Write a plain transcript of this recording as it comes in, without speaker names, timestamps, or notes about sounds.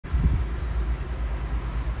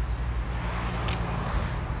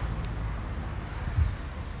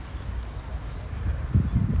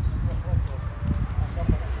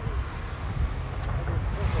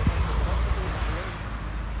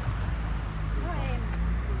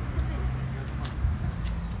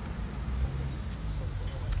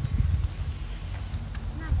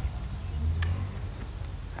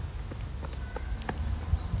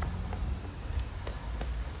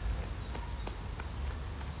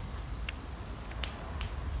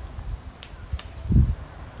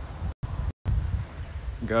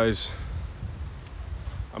Guys,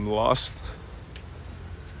 I'm lost.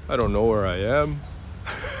 I don't know where I am.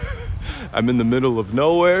 I'm in the middle of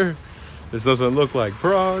nowhere. This doesn't look like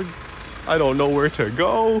Prague. I don't know where to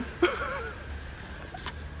go.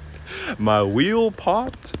 My wheel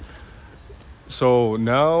popped. So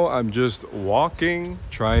now I'm just walking,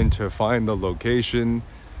 trying to find the location.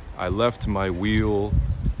 I left my wheel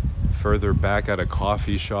further back at a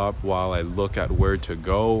coffee shop while I look at where to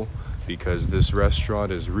go, because this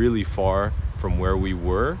restaurant is really far from where we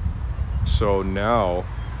were. So now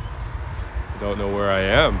I don't know where I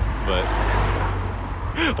am, but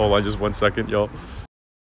hold on just 1 second, y'all.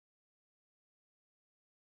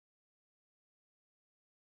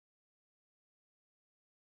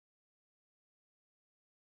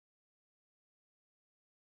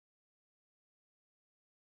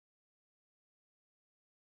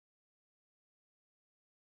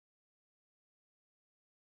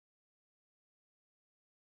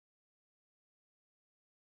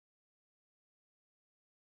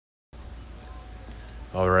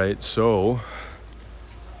 All right, so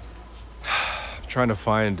I'm trying to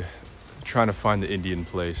find the Indian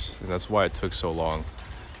place, and that's why it took so long.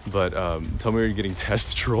 But tell me you're getting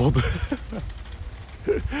test trolled.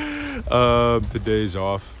 Today's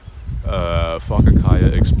off.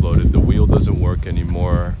 Fakakaya exploded. The wheel doesn't work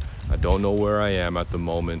anymore. I don't know where I am at the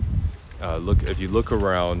moment. Look, if you look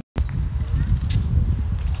around.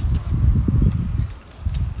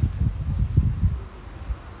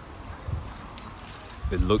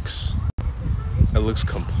 It looks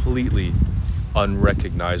completely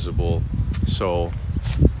unrecognizable. So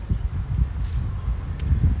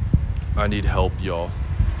I need help, y'all,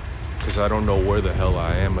 because I don't know where the hell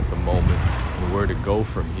I am at the moment and where to go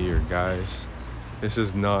from here, guys. This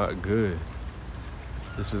is not good.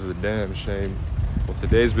 This is a damn shame. Well,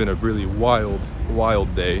 today's been a really wild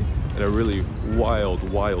day and a really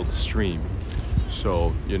wild stream.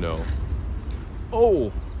 So, you know.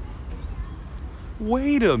 Oh!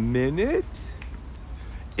 Wait a minute.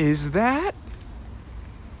 Is that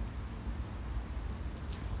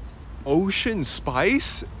Ocean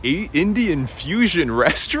Spice Indian fusion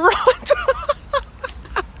restaurant?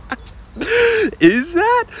 Is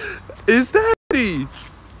that the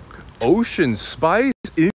Ocean Spice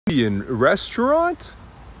Indian restaurant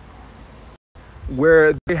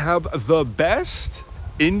where they have the best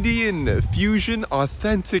Indian fusion,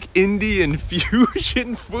 authentic Indian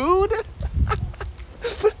fusion food?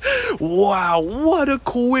 Wow, what a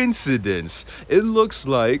coincidence. It looks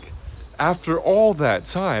like after all that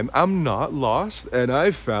time, I'm not lost and I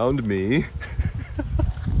found me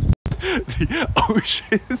the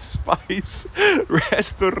Ocean Spice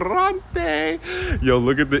Restaurante. Yo,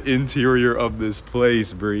 look at the interior of this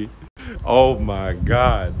place, Bree. Oh my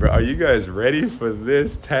God, bro. Are you guys ready for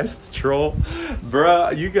this test troll?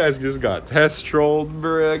 Bruh, you guys just got test trolled,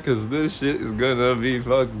 bruh, because this shit is gonna be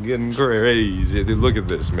fucking crazy. Dude, look at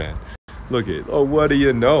this, man. Look at, oh, what do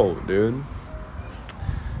you know, dude?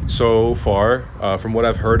 So far, from what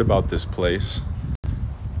I've heard about this place,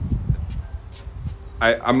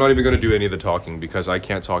 I'm not even going to do any of the talking because I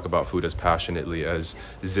can't talk about food as passionately as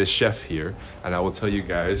this chef here. And I will tell you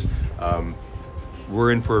guys,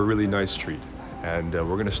 we're in for a really nice treat. And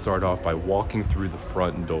we're going to start off by walking through the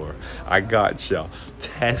front door. I got y'all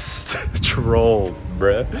test trolled,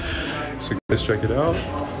 bruh. So guys, check it out.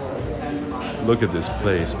 Look at this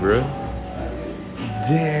place, bruh.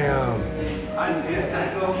 Damn.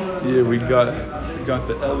 Yeah, we got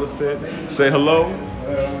the elephant. Say hello.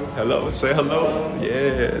 Hello, say hello.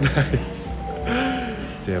 Yeah,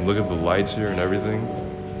 nice. Damn, look at the lights here and everything.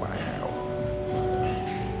 Wow.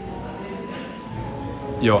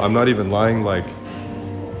 Yo, I'm not even lying, like,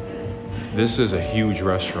 this is a huge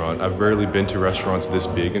restaurant. I've rarely been to restaurants this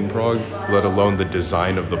big in Prague, let alone the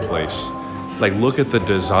design of the place. Like, look at the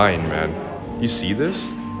design, man. You see this?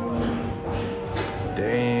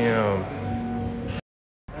 Damn.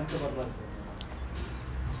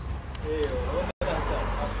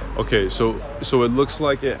 Okay, so it looks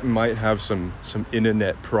like it might have some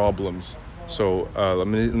internet problems. So let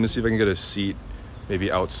me see if I can get a seat,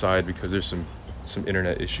 maybe outside, because there's some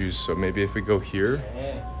internet issues. So maybe if we go here,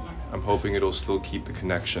 I'm hoping it'll still keep the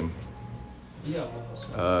connection.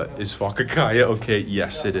 Is Fakakaya okay?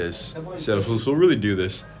 Yes, it is. So we'll really do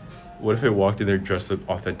this. What if I walked in there dressed up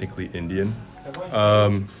authentically Indian?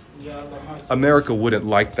 America wouldn't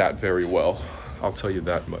like that very well. I'll tell you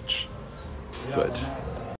that much. But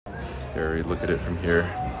here, look at it from here.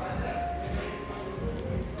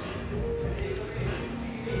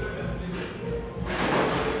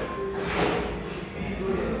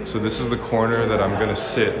 So this is the corner that I'm gonna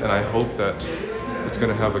sit, and I hope that it's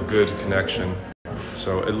gonna have a good connection.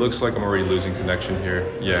 So it looks like I'm already losing connection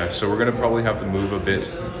here. Yeah, so we're gonna probably have to move a bit.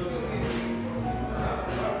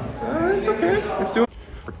 It's okay, it's doing.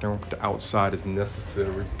 The outside is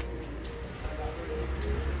necessary.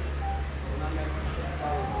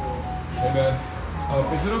 Hey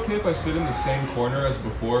man, is it okay if I sit in the same corner as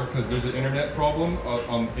before? Because there's an internet problem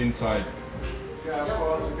on inside. Yeah, of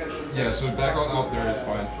course. Yeah, so back on out there is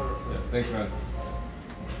fine. Yeah, thanks man.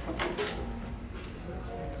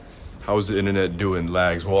 How's the internet doing,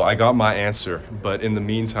 lags? Well, I got my answer, but in the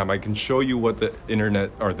meantime, I can show you what the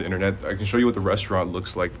I can show you what the restaurant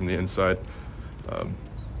looks like from the inside.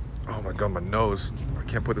 Oh my God, my nose. I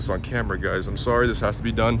can't put this on camera, guys. I'm sorry, this has to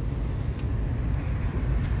be done.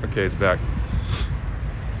 Okay, it's back.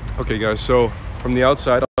 Okay, guys, so from the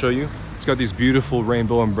outside, I'll show you. It's got these beautiful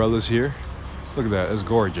rainbow umbrellas here. Look at that, it's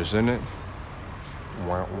gorgeous, isn't it?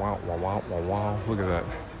 Wow, wow, wow, wow, wow, wow. Look at that.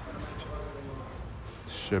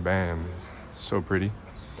 Shabam, so pretty.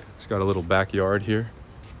 It's got a little backyard here.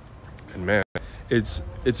 And man, it's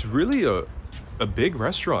really a big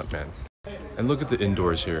restaurant, man. And look at the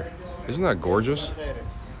indoors here. Isn't that gorgeous?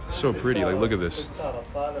 So pretty, like look at this.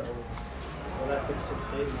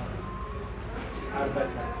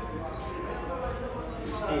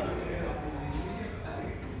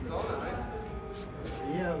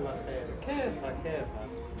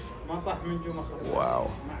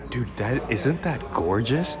 Wow, dude, isn't that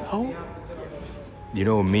gorgeous though? You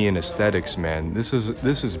know me and aesthetics, man. This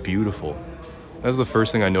is beautiful. That's the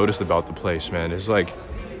first thing I noticed about the place, man. It's like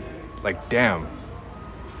damn.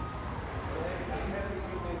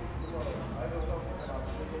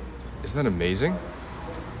 Isn't that amazing?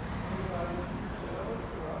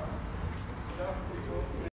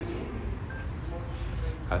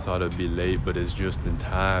 I thought it'd be late, but it's just in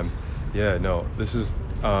time. Yeah, no, this is,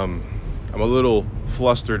 I'm a little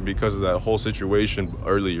flustered because of that whole situation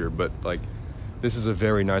earlier, but like, this is a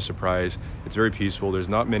very nice surprise. It's very peaceful. There's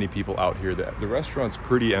not many people out here. The restaurant's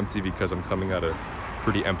pretty empty because I'm coming at a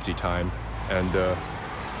pretty empty time. And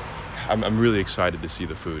I'm really excited to see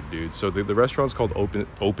the food, dude. So the restaurant's called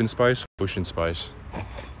Ocean Spice. The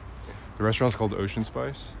restaurant's called Ocean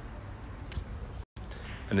Spice.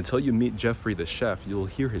 And until you meet Jeffrey the chef, you'll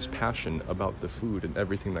hear his passion about the food and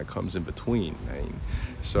everything that comes in between, man.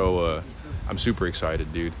 So I'm super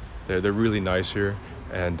excited, dude. They're really nice here.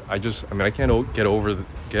 And I can't get over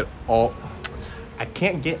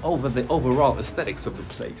the overall aesthetics of the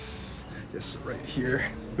place. Yes, right here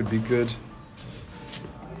would be good.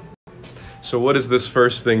 So what is this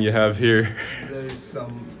first thing you have here? There is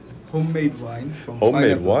some homemade wine from Homemade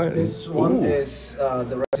pineapple. wine? This one Ooh. is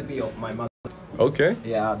the recipe of my mother. Okay.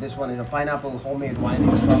 Yeah, this one is a pineapple homemade wine.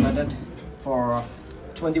 It's fermented for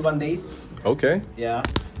 21 days. Okay. Yeah.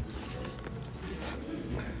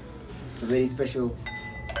 It's a very special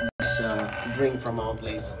drink from our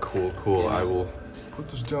place. Cool, cool. Yeah. I will put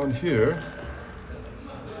this down here.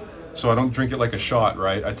 So I don't drink it like a shot,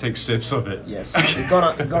 right? I take sips of it. Yes. It's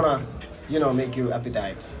gonna, you know, make you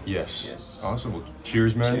appetite. Yes. Yes. Awesome. Well,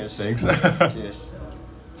 cheers, man. Cheers. Thanks. Cheers.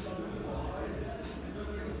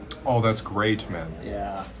 Oh, that's great, man.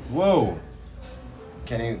 Yeah. Whoa.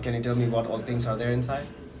 Can you tell me what all things are there inside?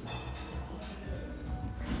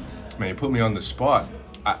 Man, you put me on the spot.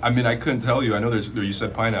 I mean, I couldn't tell you. I know you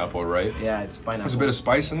said pineapple, right? Yeah, it's pineapple. There's a bit of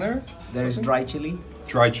spice in there? There is dry chili.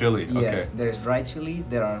 Dry chili, Yes, okay. there's dry chilies.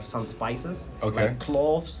 There are some spices. It's Okay. like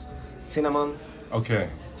cloves, cinnamon, Okay.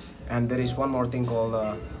 and there is one more thing called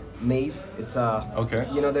maize. It's a. Okay.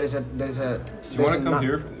 You know, there's a. Do you want to come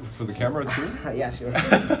here for the camera too? Yeah, sure.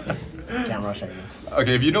 Camera shaking.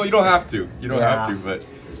 Okay, if you don't have to. You don't have to, but.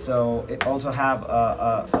 So it also have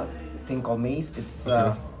a thing called maize. It's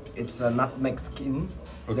Okay. it's a nutmeg skin.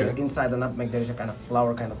 Okay. There's, inside the nutmeg, there's a kind of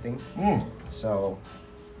flour kind of thing. Mm. So.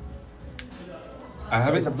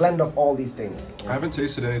 So it's a blend of all these things. I haven't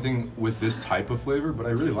tasted anything with this type of flavor, but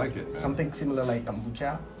I really like it, man. Something similar like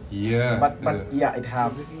kombucha. Yeah. But yeah, it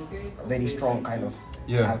have a very strong kind of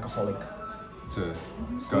alcoholic.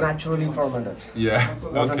 It's Naturally fermented. Yeah.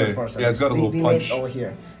 Okay. 100%. Yeah, it's got a little we punch. made over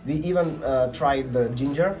here. We even tried the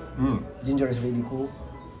ginger. Mm. Ginger is really cool.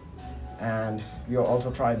 And we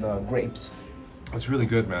also tried the grapes. It's really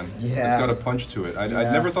good, man. Yeah. It's got a punch to it. I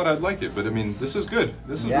never thought I'd like it, but I mean, this is good.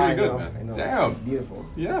 This is really good, man. I know. Damn. It's beautiful.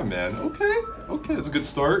 Yeah, man. Okay. Okay, that's a good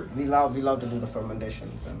start. We love to do the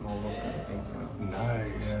fermentations and all those kind of things. You know?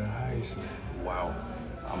 Nice, nice, man. Wow.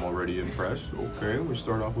 I'm already impressed. Okay, we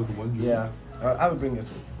start off with one juice. Yeah. I will bring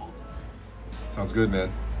this one. Sounds good,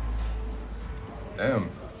 man.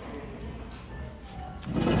 Damn.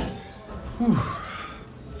 Whew.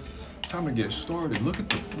 Time to get started.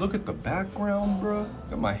 Look at the background, bro.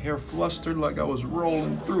 Got my hair flustered like I was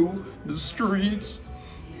rolling through the streets.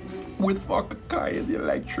 with fucking the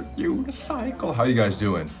electric unicycle. How you guys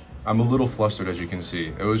doing? I'm a little flustered, as you can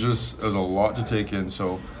see. It was a lot to take in.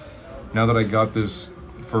 So now that I got this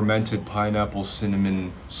fermented pineapple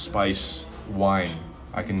cinnamon spice wine,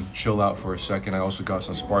 I can chill out for a second. I also got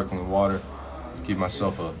some sparkling water to give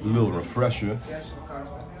myself a little refresher.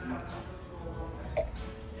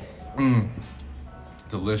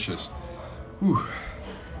 Delicious. Whew.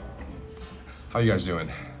 How you guys doing?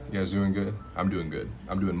 You guys doing good? I'm doing good.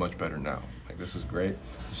 I'm doing much better now. Like, this is great.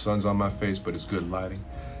 The sun's on my face, but it's good lighting.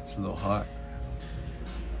 It's a little hot.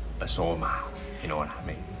 But so am I. You know what I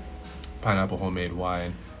mean? Pineapple homemade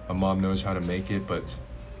wine. My mom knows how to make it, but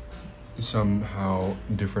somehow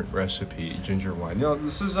different recipe. Ginger wine. You know,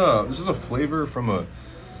 this is a flavor from a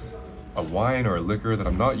wine or a liquor that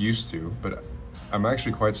I'm not used to, but I'm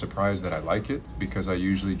actually quite surprised that I like it because I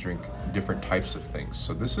usually drink different types of things.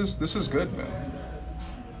 So this is good, man.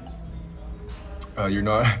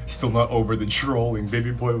 You're still not over the trolling.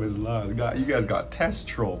 Baby boy was loud. You guys got test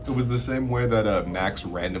trolled. It was the same way that Max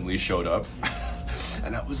randomly showed up.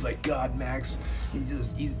 And I was like, God, Max,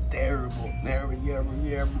 he's terrible.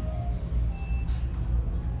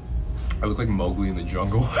 I look like Mowgli in the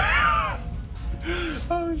jungle.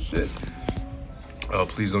 Oh, shit. Oh,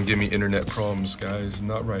 please don't give me internet problems, guys.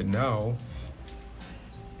 Not right now.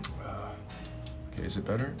 Okay, is it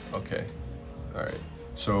better? Okay. All right.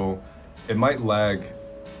 So it might lag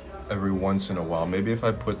every once in a while. Maybe if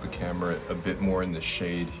I put the camera a bit more in the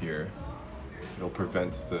shade here, it'll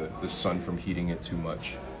prevent the sun from heating it too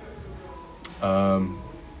much.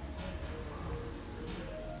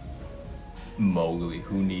 Mowgli,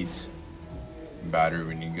 who needs battery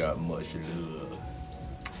when you got much love?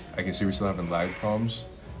 I can see we're still having lag problems.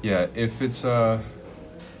 Yeah, if it's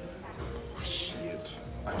shit.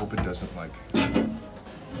 I hope it doesn't like.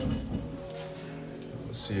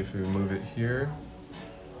 Let's see if we move it here.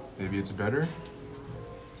 Maybe it's better.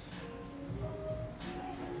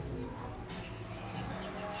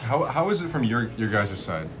 How is it from your guys'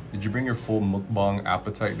 side? Did you bring your full mukbang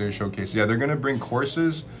appetite there showcase? Yeah, they're gonna bring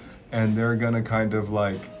courses and they're gonna kind of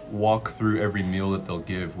like walk through every meal that they'll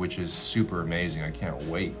give, which is super amazing. I can't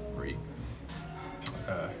wait, Bree.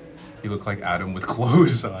 You look like Adam with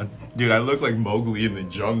clothes on. Dude, I look like Mowgli in the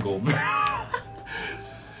jungle.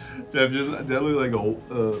 That look like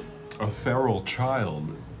a feral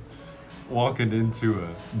child walking into a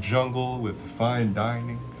jungle with fine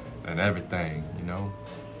dining and everything, you know?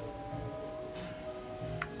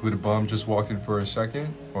 Glitter Bomb just walked in for a second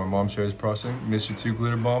while Mom shares processing. Miss you too,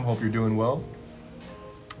 Glitter Bomb. Hope you're doing well.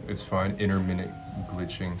 It's fine. Intermittent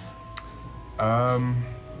glitching.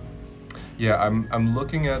 Yeah, I'm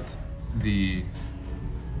looking at the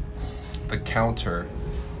counter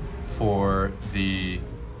for the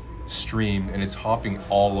stream and it's hopping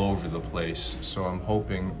all over the place. So I'm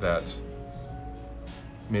hoping that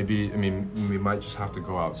maybe, I mean, we might just have to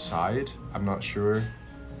go outside. I'm not sure.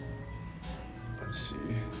 Let's see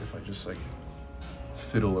if I just like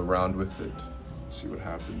fiddle around with it, see what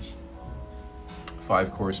happens.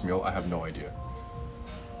 5-course meal, I have no idea.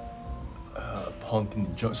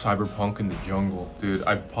 Cyberpunk in the jungle. Dude,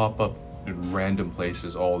 I pop up in random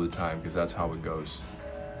places all the time because that's how it goes.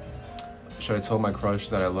 Should I tell my crush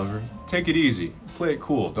that I love her? Take it easy, play it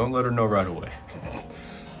cool, don't let her know right away.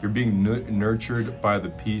 You're being nurtured by the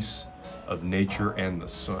peace of nature and the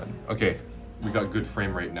sun. Okay, we got good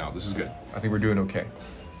frame rate now. This is good. I think we're doing okay.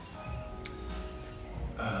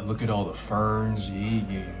 Look at all the ferns.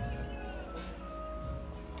 Yeah.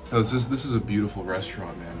 Oh, this is a beautiful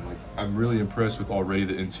restaurant, man. Like, I'm really impressed with already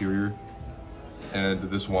the interior, and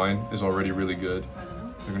this wine is already really good.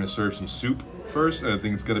 They're gonna serve some soup first, and I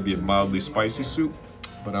think it's gonna be a mildly spicy soup,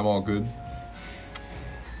 but I'm all good.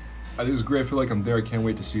 I think it's great. I feel like I'm there. I can't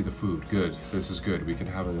wait to see the food. Good. This is good. We can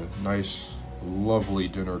have a nice, lovely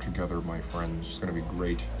dinner together, my friends. It's gonna be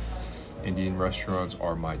great. Indian restaurants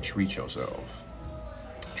are my treat yourself.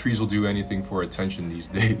 Trees will do anything for attention these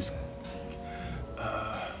days.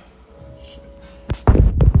 Shit.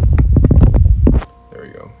 There we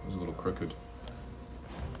go. It was a little crooked.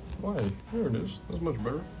 Why? There it is. That's much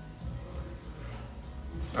better.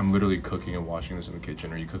 I'm literally cooking and washing this in the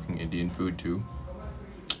kitchen. Are you cooking Indian food too?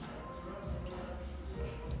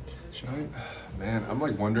 Should I? Man, I'm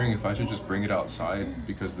like wondering if I should just bring it outside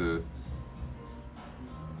because the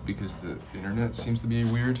internet seems to be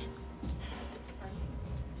weird.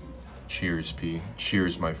 Cheers, P.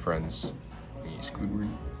 Cheers, my friends. Me, Squidward.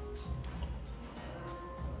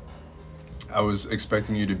 I was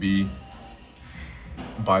expecting you to be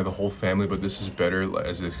by the whole family, but this is better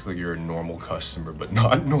as if like you're a normal customer, but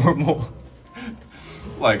not normal.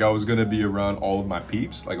 Like I was gonna be around all of my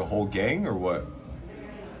peeps, like a whole gang or what?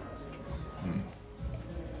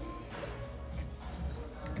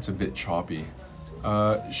 It's a bit choppy.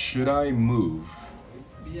 Should I move?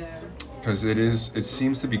 Because it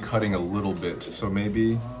seems to be cutting a little bit, so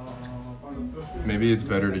maybe it's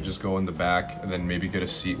better to just go in the back and then maybe get a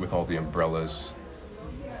seat with all the umbrellas.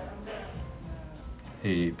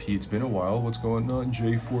 Hey Pete, it's been a while. What's going on?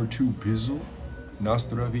 J42 Bizzle,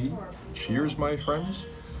 Nastravi. Cheers, my friends.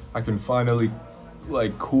 I can finally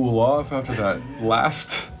like cool off after that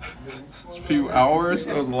last few hours.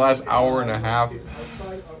 That was the last hour and a half.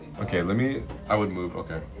 Okay, I would move,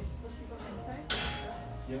 okay.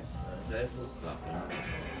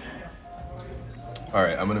 All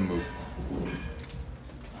right, I'm gonna move.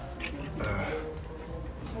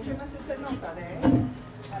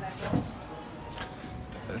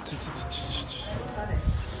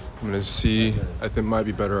 I'm gonna see, I think it might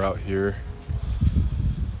be better out here.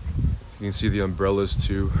 You can see the umbrellas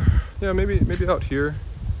too. Yeah, maybe out here.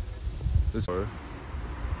 Should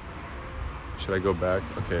I go back?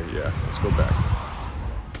 Okay, yeah, let's go back.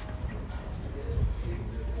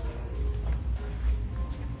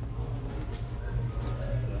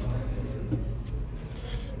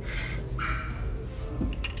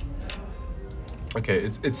 Okay,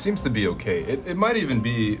 it seems to be okay. It might even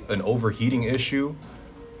be an overheating issue.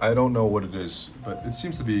 I don't know what it is, but it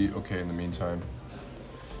seems to be okay in the meantime.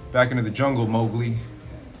 Back into the jungle, Mowgli.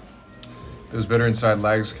 It was better inside.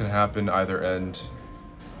 Lags can happen either end.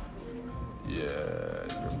 Yeah,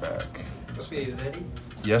 you're back. Okay, you ready?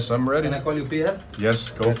 Yes, I'm ready. Can I call you Pierre? Yes,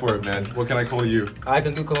 go for it, man. What can I call you? I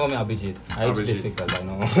can call me Abhijit. It's Abhijit. difficult, I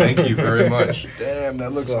know. Thank you very much. Damn,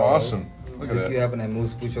 that looks So, awesome. Look at that. You have an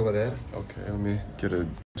amuse push over there. Okay, let me get a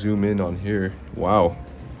zoom in on here. Wow.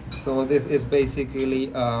 So this is basically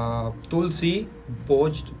tulsi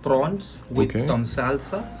poached prawns with some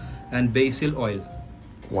salsa and basil oil.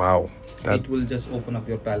 Wow. It will just open up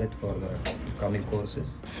your palate for the coming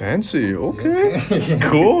courses. Fancy. Okay.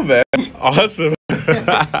 Cool, man. Awesome.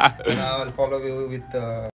 Now I'll follow you with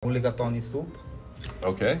mulligatawny soup.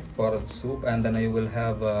 Okay. For the soup, and then I will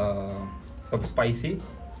have some spicy.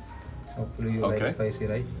 Hopefully you like spicy,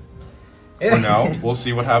 right? For now, we'll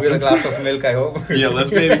see what happens. With a glass of milk, I hope. Yeah,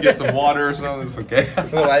 let's maybe get some water or something. It's okay.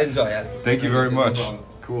 No, I enjoy it. Thank you very much.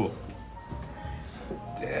 Cool.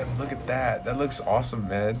 Damn, look at that. That looks awesome,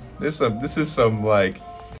 man. This is some like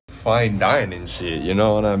fine dining shit. You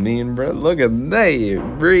know what I mean, bro? Look at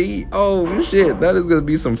that, Bree. Oh shit, that is gonna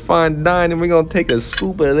be some fine dining. We're gonna take a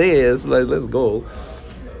scoop of this. Like, let's go.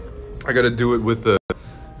 I gotta do it with the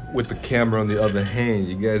camera on the other hand.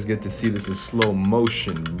 You guys get to see this in slow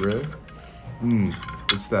motion, bruh.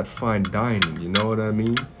 It's that fine dining, you know what I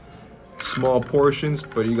mean? Small portions,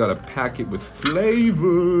 but you gotta pack it with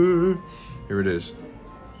flavor. Here it is.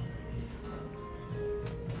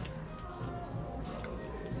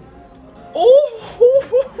 Oh!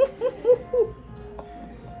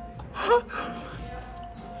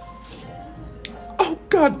 Oh,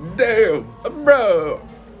 god damn, bro.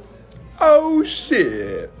 Oh,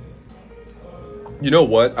 shit. You know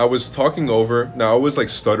what? I was talking over. Now, I was like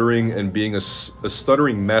stuttering and being a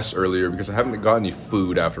stuttering mess earlier because I haven't got any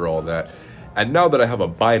food after all that. And now that I have a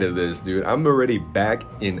bite of this, dude, I'm already back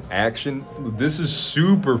in action. This is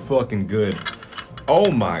super fucking good.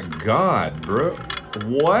 Oh my god, bro.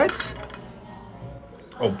 What?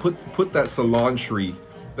 Oh, put that cilantro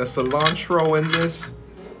in this.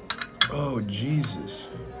 Oh, Jesus.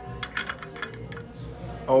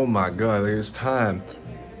 Oh my god, there's time.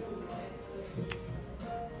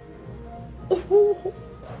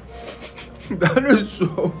 That is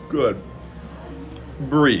so good.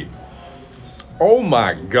 Brie. Oh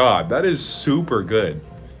my god, that is super good.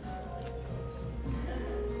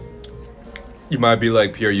 You might be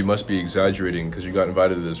like, Pierre, you must be exaggerating because you got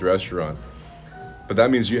invited to this restaurant. But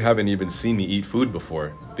that means you haven't even seen me eat food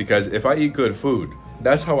before. Because if I eat good food,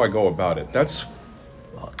 that's how I go about it. That's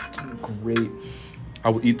fucking great. I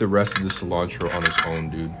will eat the rest of the cilantro on its own,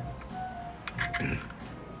 dude.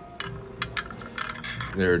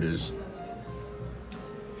 There it is.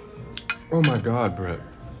 Oh my god, Brett.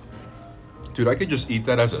 Dude, I could just eat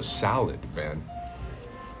that as a salad, man.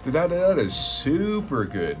 Dude, that is super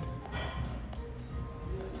good.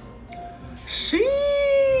 Sheesh!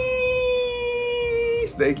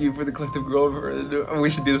 Thank you for the collective growth. We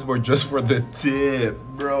should do this more just for the tip,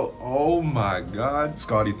 bro. Oh my god.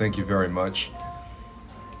 Scotty, thank you very much.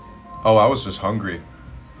 Oh, I was just hungry.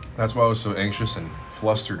 That's why I was so anxious and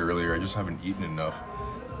flustered earlier. I just haven't eaten enough.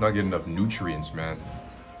 Not getting enough nutrients, man.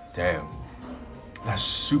 Damn. That's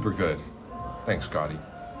super good. Thanks, Scotty.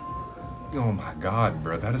 Oh my god,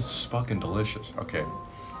 bro. That is fucking delicious. Okay.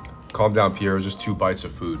 Calm down, Pierre. It was just 2 bites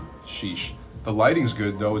of food. Sheesh. The lighting's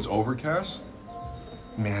good though, it's overcast.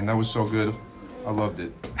 Man, that was so good. I loved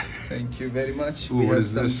it. Thank you very much. Ooh, we what have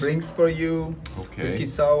is some this? drinks for you. Okay. Whiskey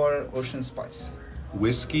sour, ocean spice.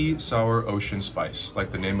 Whiskey Sour Ocean Spice,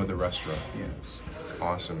 like the name of the restaurant. Yes.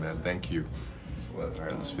 Awesome, man, thank you. All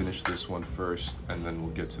right, let's finish this one first, and then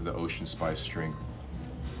we'll get to the Ocean Spice drink.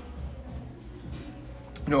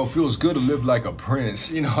 You know, it feels good to live like a prince.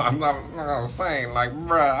 You know, I'm not saying like,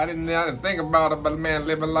 bruh, I didn't think about it, but man,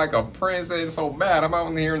 living like a prince ain't so bad. I'm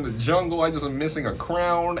out here in the jungle. I just am missing a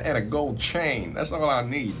crown and a gold chain. That's all I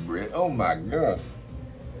need, bruh. Oh my god.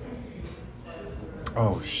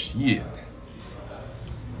 Oh shit.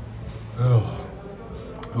 Oh.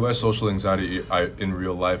 Who has social anxiety in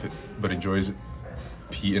real life but enjoys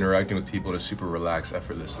interacting with people in a super relaxed,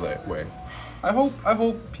 effortless way? I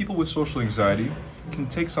hope people with social anxiety can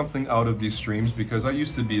take something out of these streams, because I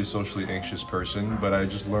used to be a socially anxious person, but I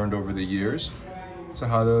just learned over the years to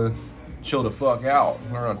how to chill the fuck out,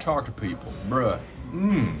 learn how to talk to people, bruh.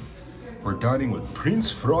 We're dining with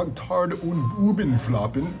Prince Frogtard und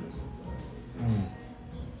Ubenflappen.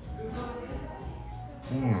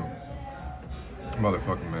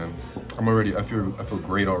 Motherfucking man, I feel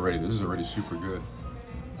great already. This is already super good.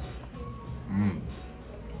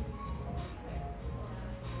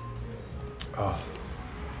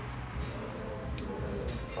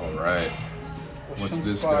 All right. What's Ocean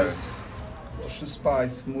this spice. Ocean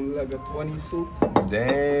spice, mulligatawny soup. guy?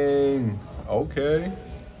 Dang. Okay.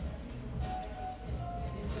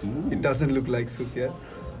 Ooh. It doesn't look like soup yet.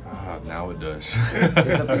 Now it does.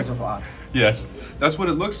 It's a piece of art. Yes, that's what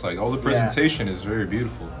it looks like. All the presentation is very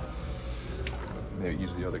beautiful. Maybe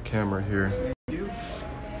use the other camera here.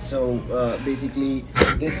 So basically,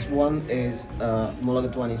 this one is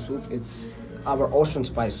mulligatawny soup. It's our ocean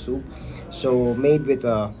spice soup. So made with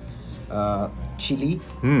chili,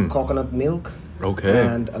 coconut milk, Okay.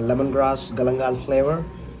 and a lemongrass galangal flavor.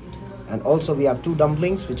 And also we have 2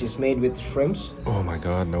 dumplings, which is made with shrimps. Oh my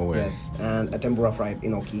god, no way. Yes, and a tempura fried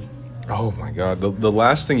enoki. Oh my god, the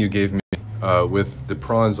last thing you gave me with the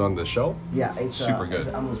prawns on the shell? Yeah, it's super good. It's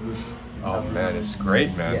amuse-bouche. Oh man, it's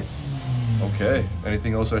great, man. Yes. Okay,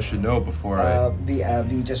 anything else I should know before I...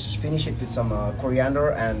 We just finish it with some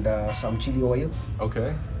coriander and some chili oil.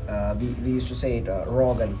 Okay, We used to say it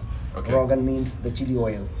rogan. Okay. Rogan means the chili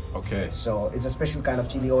oil. okay. So it's a special kind of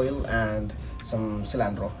chili oil and some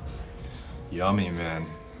cilantro. Yummy, man.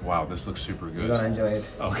 Wow, this looks super You're good. gonna enjoy it.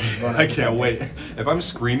 Okay, Gonna I enjoy can't it. wait. If I'm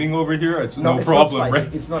screaming over here, it's no it's problem, not spicy.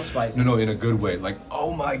 right? It's not spicy. No, in a good way. Like,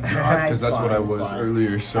 oh my god, because It's that's what fine, I it's was fine.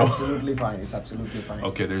 earlier, so... Absolutely fine. It's absolutely fine.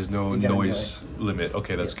 Okay, there's no You can noise limit.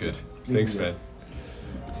 Okay, that's good. Please Thanks, enjoy. man.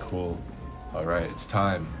 Cool. All right, it's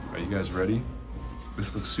time. Are you guys ready?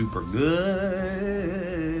 This looks super good.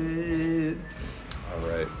 All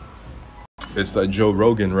right. It's that Joe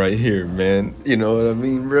Rogan right here, man. You know what I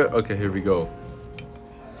mean, bro? Okay, here we go.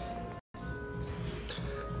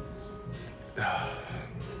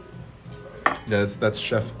 That's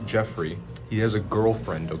Chef Jeffrey. He has a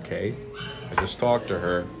girlfriend, okay? I just talked to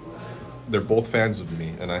her. They're both fans of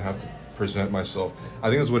me, and I have to present myself. I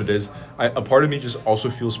think that's what it is. A part of me just also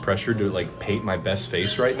feels pressure to like paint my best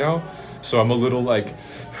face right now. So I'm a little like,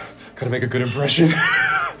 gotta make a good impression.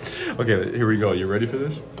 Okay, here we go. You ready for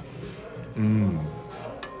this?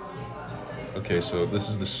 Okay, so this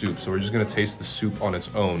is the soup. So we're just gonna taste the soup on its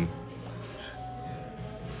own.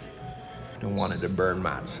 I don't want it to burn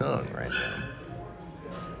my tongue right now.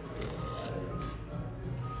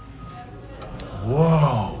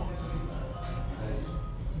 Whoa.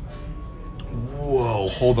 Whoa,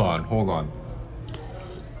 hold on.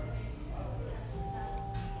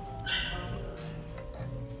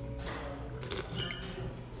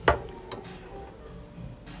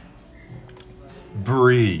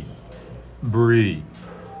 Brie.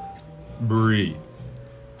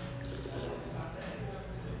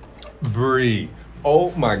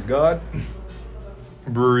 Oh my god.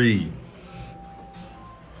 Brie.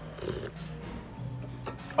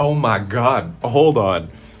 Oh my god. Hold on.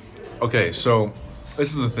 Okay, so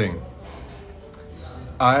this is the thing.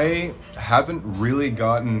 I haven't really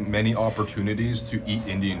gotten many opportunities to eat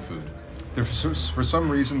Indian food. For some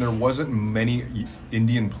reason, there wasn't many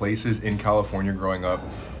Indian places in California growing up.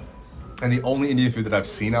 And the only Indian food that I've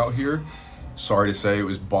seen out here, sorry to say, it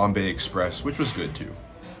was Bombay Express, which was good too.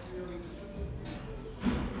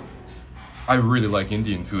 I really like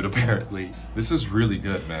Indian food, apparently. This is really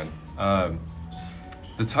good, man.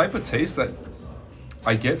 The type of taste that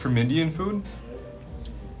I get from Indian food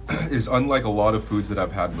is unlike a lot of foods that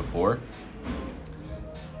I've had before.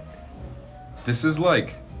 This is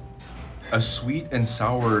like a sweet and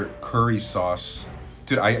sour curry sauce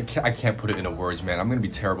Dude, I can't put it into words, man. I'm gonna be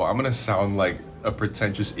terrible. I'm gonna sound like a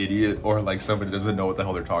pretentious idiot or like somebody who doesn't know what the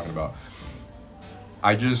hell they're talking about.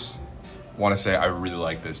 I just want to say I really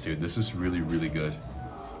like this, dude. This is really, really good.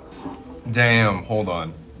 Damn, hold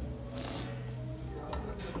on.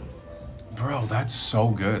 Bro, that's so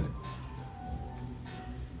good.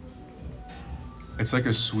 It's like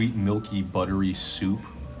a sweet, milky, buttery soup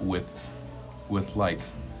with like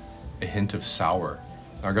a hint of sour.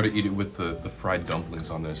 I gotta eat it with the fried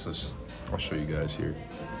dumplings on this. I'll show you guys here.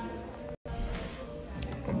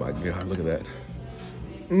 Oh my God, look at that.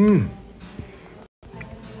 Mmm.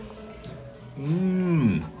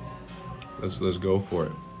 Mmm. Let's go for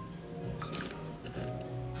it.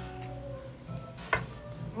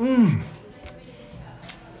 Mmm.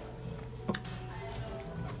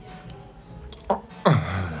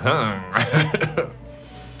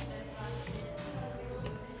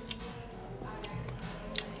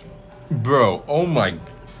 Bro, oh my.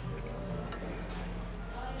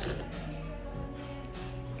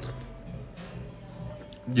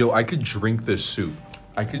 Yo, I could drink this soup.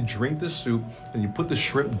 I could drink this soup, and you put the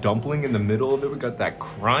shrimp dumpling in the middle of it. We got that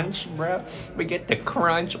crunch, bruh. We get the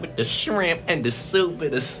crunch with the shrimp and the soup,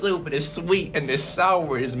 and the soup, and it's sweet, and it's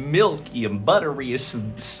sour, it's milky and buttery. It's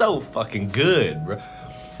so fucking good, bruh.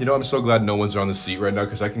 You know, I'm so glad no one's on the seat right now,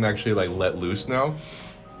 because I can actually like let loose now.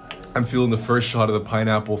 I'm feeling the first shot of the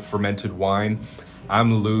pineapple fermented wine.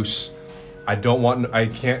 I'm loose. I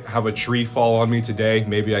can't have a tree fall on me today.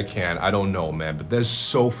 Maybe I can, I don't know, man. But that's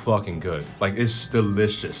so fucking good. Like, it's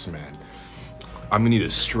delicious, man. I'm gonna need a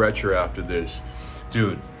stretcher after this.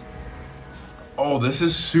 Dude. Oh, this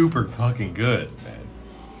is super fucking good, man.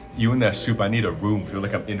 You and that soup, I need a room. Feel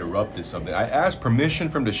like I'm interrupted something. I asked permission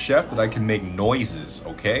from the chef that I can make noises,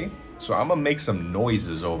 okay? So I'm gonna make some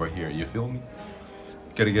noises over here, you feel me?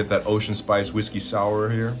 Gotta get that Ocean Spice whiskey sour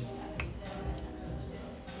here.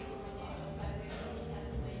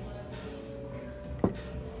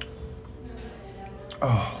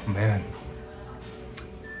 Oh, man.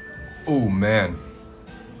 Oh, man.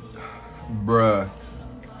 Bruh.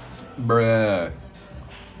 Bruh.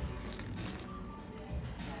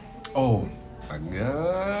 Oh, my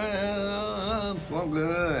God. So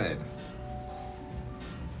good.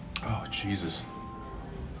 Oh, Jesus.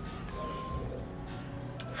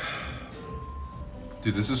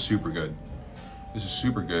 Dude, this is super good. This is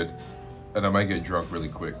super good. And I might get drunk really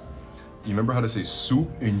quick. You remember how to say soup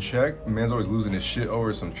in Czech? Man's always losing his shit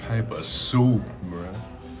over some type of soup, bruh.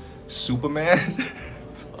 Superman?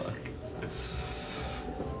 Fuck.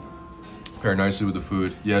 Pair nicely with the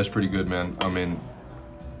food. Yeah, it's pretty good, man. I mean,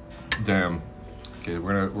 damn. Okay,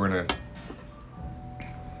 we're gonna.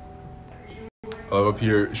 Up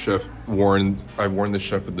here, chef I warned the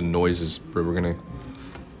chef with the noises, bro. We're gonna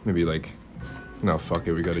maybe like, no, fuck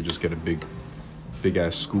it. We gotta just get a big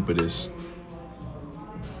ass scoop of this.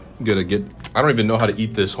 I don't even know how to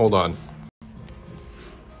eat this. Hold on.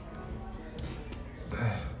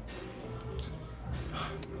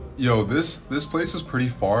 Yo, this place is pretty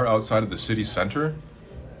far outside of the city center,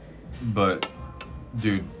 but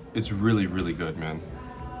dude, it's really, really good, man.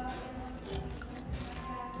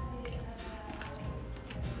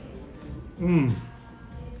 Mmm.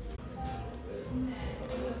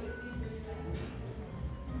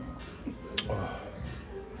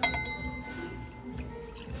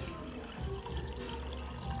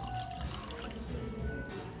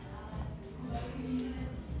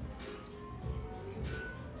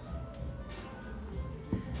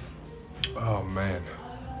 Oh, man.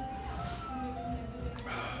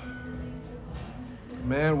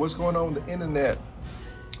 Man, what's going on with the internet?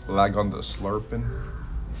 Lag on the slurping.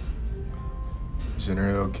 Is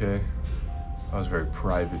internet okay? That was a very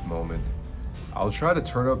private moment. I'll try to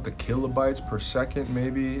turn up the kilobytes per second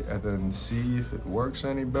maybe, and then see if it works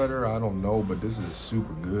any better. I don't know, but this is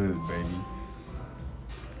super good, baby.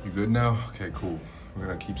 You good now? Okay, cool. We're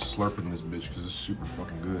gonna keep slurping this bitch because it's super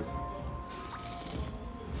fucking good.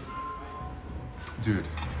 Dude,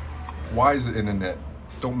 why is the internet?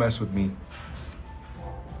 Don't mess with me.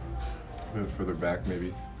 Move it further back,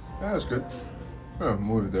 maybe. Yeah, that's good. Oh,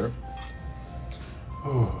 move it there.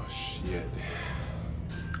 Oh, shit.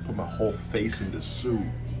 Put my whole face in the soup.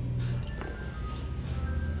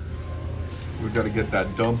 We gotta get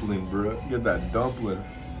that dumpling, bro. Get that dumpling.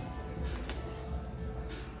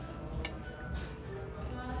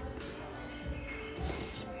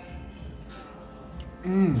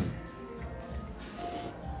 Mmm.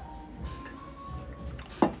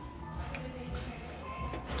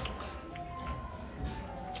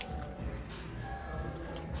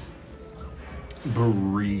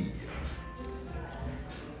 Breathe.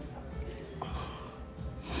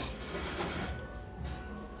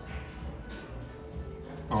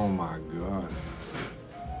 Oh my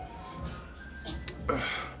god.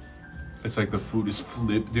 It's like the food is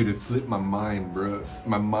flipped. Dude, it flipped my mind, bro.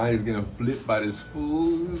 My mind is gonna flip by this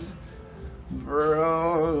food.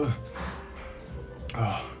 Bro.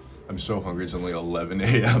 Oh, I'm so hungry. It's only 11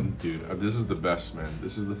 a.m. Dude, this is the best, man.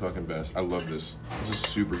 This is the fucking best. I love this. This is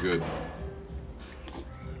super good.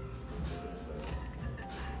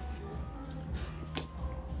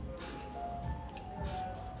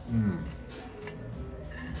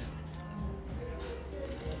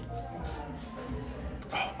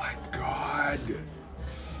 Oh my god.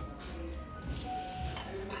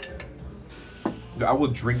 I will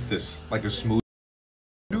drink this like a smoothie.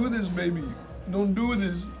 Do this, baby. Don't do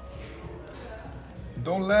this.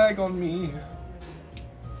 Don't lag on me.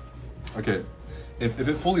 Okay, if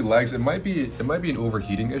it fully lags, it might be an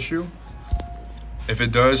overheating issue. If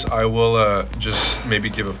it does, I will just maybe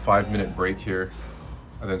give a 5-minute break here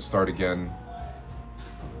and then start again.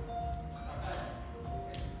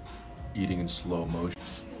 Eating in slow motion.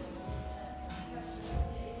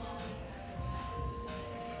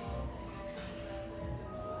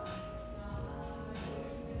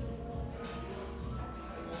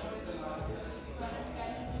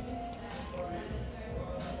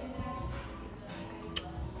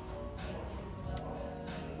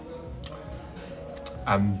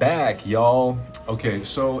 I'm back, y'all. Okay,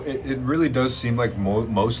 so it really does seem like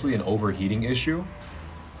mostly an overheating issue.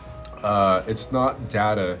 It's not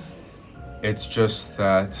data, it's just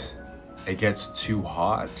that it gets too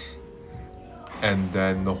hot and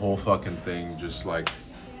then the whole fucking thing just like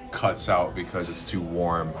cuts out because it's too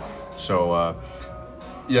warm. So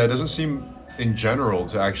yeah, it doesn't seem in general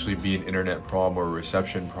to actually be an internet problem or a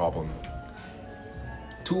reception problem.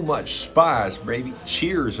 Too much spice, baby.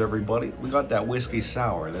 Cheers, everybody. We got that whiskey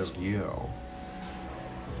sour. Let's go.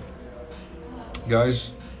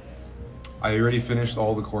 Guys, I already finished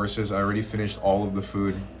all the courses. I already finished all of the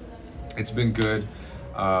food. It's been good.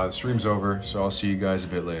 The stream's over, so I'll see you guys a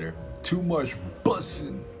bit later. Too much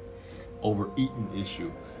bussin'. Overeating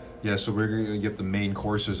issue. Yeah, so we're gonna get the main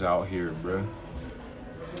courses out here, bruh.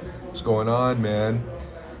 What's going on, man?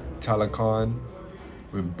 Talakan.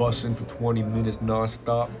 We've been busting for 20 minutes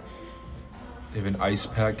non-stop. Have an ice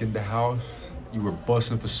pack in the house. You were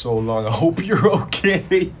busting for so long. I hope you're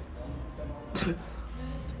okay.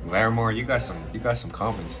 Larimore, you got some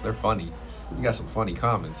comments. They're funny. You got some funny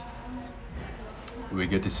comments. We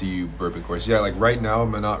get to see you bourbon course. Yeah, like right now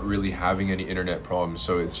I'm not really having any internet problems,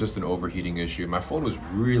 so it's just an overheating issue. My phone was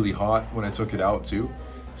really hot when I took it out too.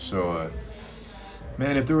 So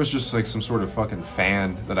man, if there was just like some sort of fucking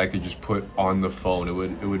fan that I could just put on the phone, it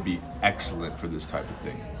would be excellent for this type of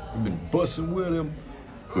thing. We've been busting with him.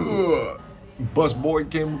 Bus boy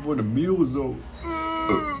came before the meal was over.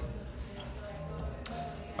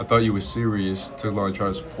 I thought you were serious. Took long to try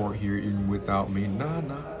to support here even without me. Nah.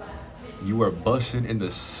 You are busting in the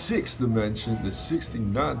 6th dimension, the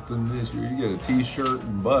 69th dimension. You get a t-shirt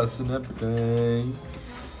and bus and everything.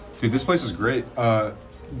 Dude, this place is great.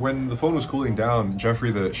 When the phone was cooling down, Jeffrey,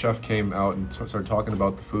 the chef, came out and started talking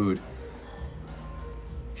about the food.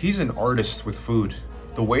 He's an artist with food.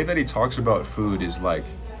 The way that he talks about food is like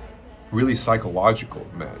really psychological,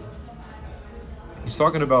 man. He's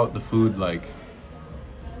talking about the food like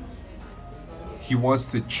he wants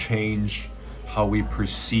to change how we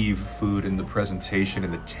perceive food and the presentation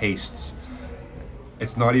and the tastes.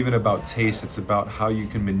 It's not even about taste, it's about how you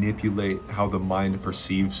can manipulate how the mind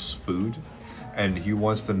perceives food. And he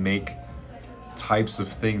wants to make types of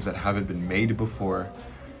things that haven't been made before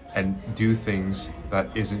and do things that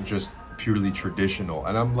isn't just purely traditional.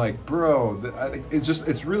 And I'm like, bro,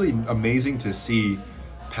 it's really amazing to see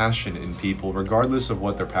passion in people, regardless of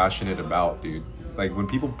what they're passionate about, dude. Like when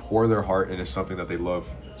people pour their heart into something that they love,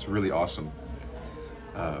 it's really awesome.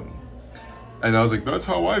 And I was like, that's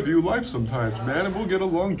how I view life sometimes, man, and we'll get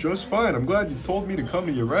along just fine. I'm glad you told me to come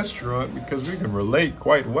to your restaurant because we can relate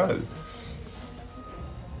quite well.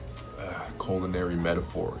 Culinary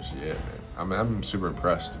metaphors, yeah, man. I'm super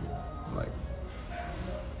impressed, dude. Like,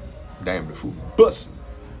 damn, the food bussin'.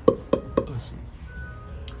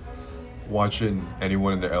 Watching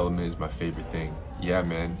anyone in their element is my favorite thing. Yeah,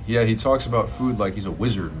 man. Yeah, he talks about food like he's a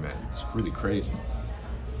wizard, man. It's really crazy.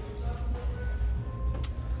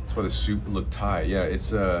 That's why the soup looked Thai. Yeah,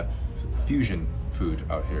 it's fusion food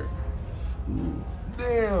out here. Ooh,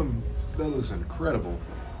 damn, that looks incredible.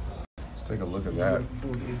 Let's take a look at that. Your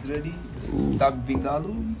food is ready. This is duck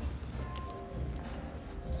vindaloo.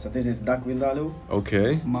 So this is duck vindaloo.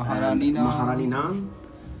 Okay. Maharani naan. Maharani naan.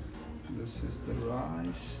 This is the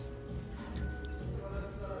rice.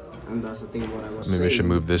 And that's the thing what I was Maybe saying. I should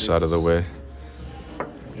move this out of the way.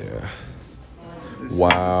 Yeah. This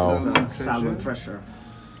Wow. This is salmon treasure.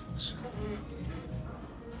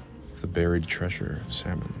 The buried treasure of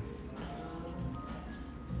salmon.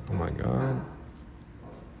 Oh my god.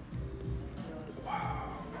 Wow.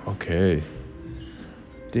 Okay.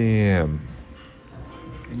 Damn.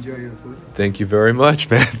 Enjoy your food. Thank you very much,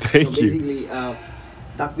 man. Thank So you. basically,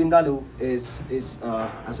 duck vindaloo is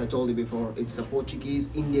as I told you before, it's a Portuguese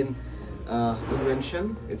Indian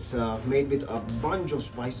invention. It's made with a bunch of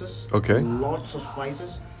spices. Okay. Lots of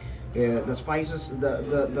spices. The spices.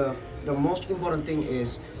 The most important thing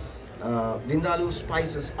is vindaloo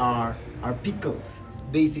spices are pickled,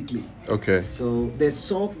 basically. Okay. So they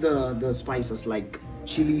soak the spices like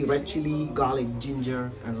chili, red chili, garlic, ginger,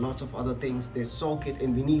 and lots of other things. They soak it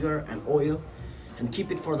in vinegar and oil and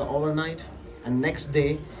keep it for the overnight. And next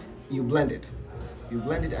day, you blend it. You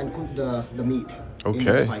blend it and cook the meat in the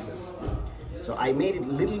Okay. spices. So I made it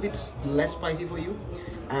a little bit less spicy for you.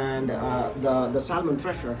 And the salmon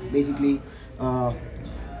treasure, basically,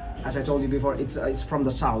 as I told you before, it's from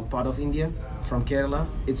the south part of India, from Kerala.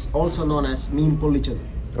 It's also known as meen pollichadu.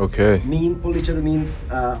 Okay. Meen pollichadu means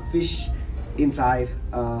fish inside,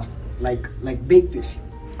 like baked fish.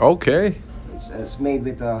 Okay. It's made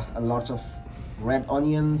with a lot of red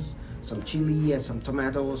onions, some chili, some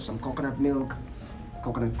tomatoes, some coconut milk,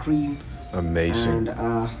 coconut cream. Amazing.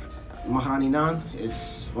 And Maharani naan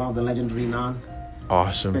is one of the legendary naan,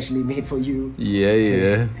 Awesome. especially made for you. Yeah,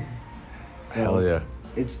 yeah. So Hell yeah.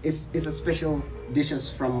 It's a special dishes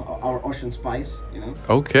from our Ocean Spice, you know.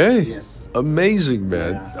 Okay. Yes. Amazing,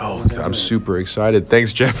 man. Yeah, Oh, most I'm definitely. super excited.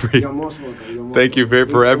 Thanks, Jeffrey. You're most welcome. You're most Thank you welcome.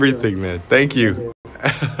 for Please everything, enjoy. man. Thank you.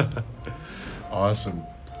 Awesome.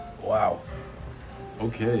 Wow.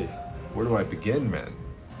 Okay. Where do I begin, man?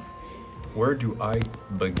 Where do I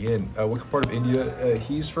begin? What part of India?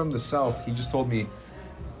 He's from the south. He just told me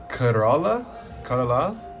Kerala.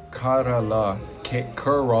 Kerala. Kerala.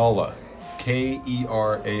 Kerala. I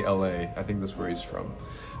think that's where he's from.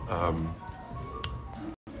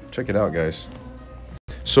 Check it out, guys.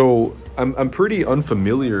 So I'm pretty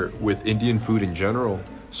unfamiliar with Indian food in general.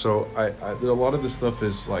 So a lot of this stuff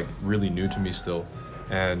is like really new to me still,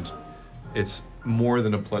 and it's more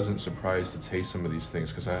than a pleasant surprise to taste some of these things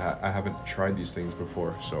because I haven't tried these things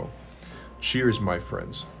before. So, cheers, my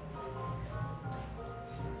friends.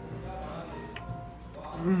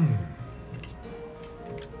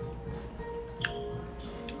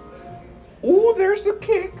 Oh, there's the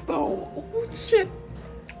kick, though. Oh, shit.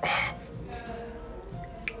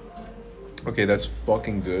 Okay, that's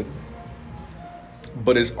fucking good.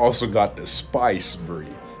 But it's also got the spice, brie.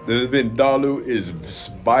 The vindaloo is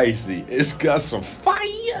spicy. It's got some fire.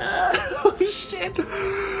 Oh, shit.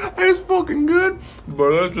 It's fucking good.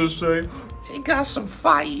 But let's just say, it got some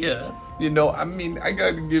fire. You know, I mean, I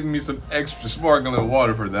gotta give me some extra sparkling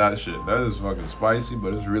water for that shit. That is fucking spicy,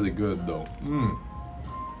 but it's really good, though.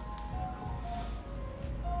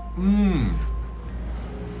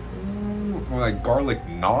 Like garlic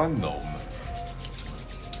naan, though.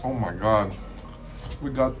 Oh my god. We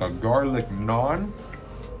got the garlic naan.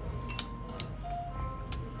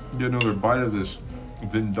 Get another bite of this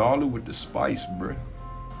vindaloo with the spice, bruh.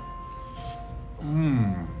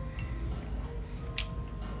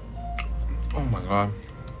 Oh my god.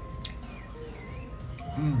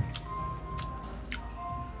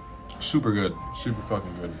 Super good. Super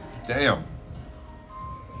fucking good. Damn.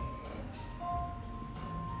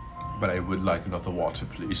 But I would like another water,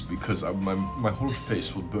 please, because my whole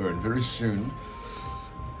face will burn very soon.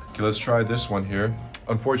 Okay, let's try this one here.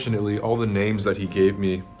 Unfortunately, all the names that he gave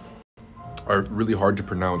me are really hard to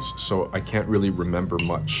pronounce, so I can't really remember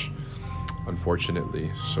much,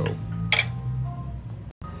 unfortunately. So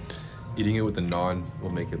eating it with the naan will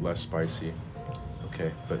make it less spicy.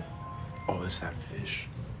 Okay, but oh, it's that fish.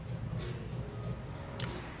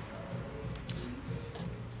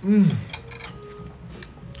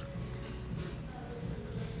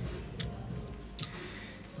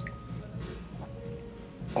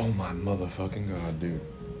 Oh my motherfucking god, dude.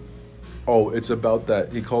 Oh, it's about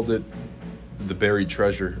that. He called it the buried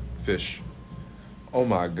treasure fish. Oh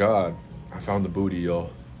my god. I found the booty, y'all.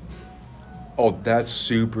 Oh, that's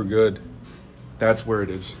super good. That's where it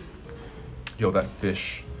is. Yo, that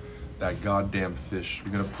fish. That goddamn fish.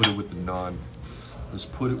 We're gonna put it with the naan. Let's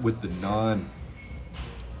put it with the naan.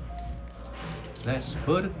 Let's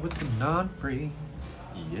put it with the naan, free.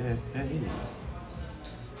 Yeah.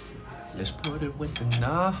 Let's put it with the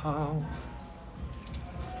naan.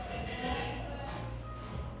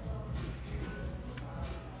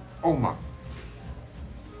 Oh my.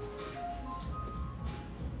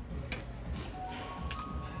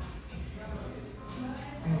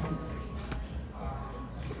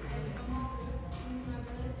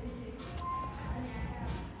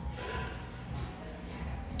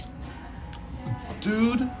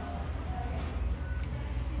 dude.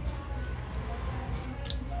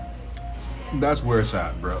 That's where it's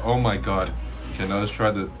at, bro. Oh my god. Okay, now let's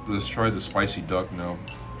try the spicy duck now.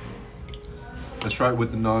 Let's try it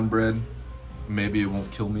with the naan bread. Maybe it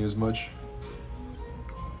won't kill me as much.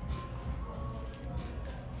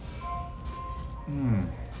 Mmm.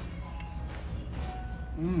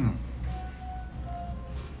 Mmm.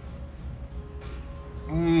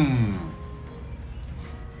 Mmm.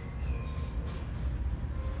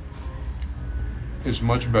 It's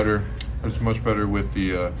much better. It's much better with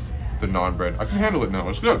the naan bread. I can handle it now.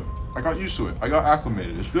 It's good. I got used to it. I got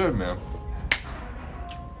acclimated. It's good, man.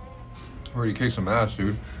 Already kicked some ass,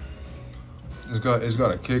 dude. It's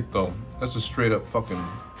got a kick though. That's a straight up fucking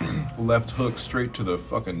left hook straight to the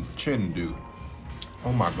fucking chin, dude.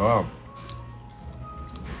 Oh my god.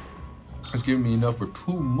 It's giving me enough for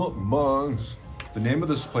 2 mukbangs. The name of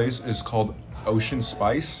this place is called Ocean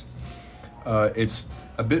Spice. It's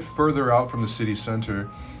a bit further out from the city center,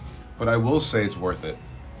 but I will say it's worth it.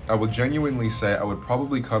 I will genuinely say I would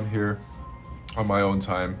probably come here on my own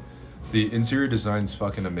time. The interior design's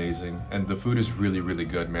fucking amazing, and the food is really, really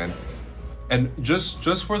good, man. And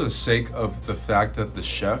just for the sake of the fact that the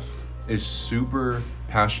chef is super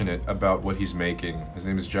passionate about what he's making. His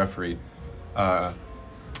name is Jeffrey.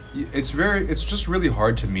 It's just really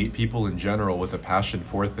hard to meet people in general with a passion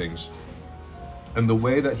for things. And the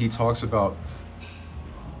way that he talks about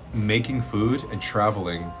making food and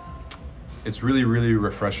traveling, it's really, really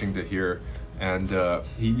refreshing to hear. And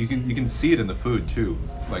you can see it in the food too.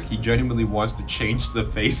 Like, he genuinely wants to change the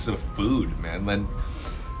face of food, man. Then,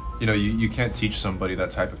 you know, you can't teach somebody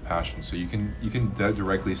that type of passion, so you can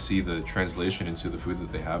directly see the translation into the food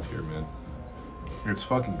that they have here, man. It's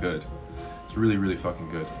fucking good. It's really, really fucking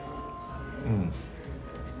good. Mmm.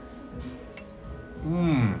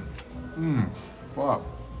 Mmm. Mmm. Fuck.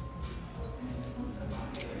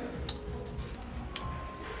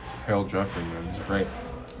 Hail Jeffrey, man. He's great.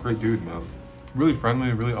 Great dude, man. Really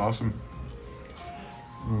friendly, really awesome.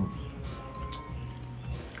 Mm.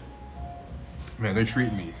 Man, they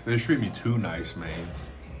treat me too nice, man.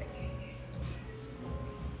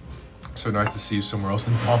 So nice to see you somewhere else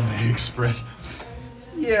than Bombay Express.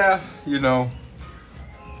 Yeah, you know,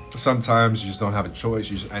 sometimes you just don't have a choice,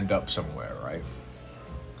 you just end up somewhere, right?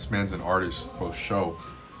 This man's an artist for show.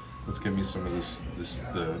 Let's get me some of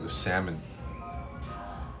the salmon.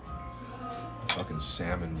 Fucking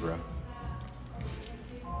salmon, bro.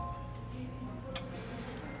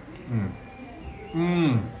 Mmm.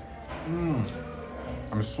 Mmm. Mmm.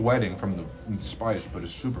 I'm sweating from the spice, but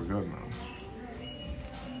it's super good, man.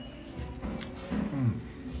 Mmm.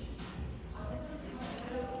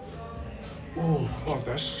 Oh, fuck,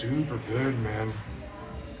 that's super good, man.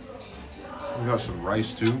 We got some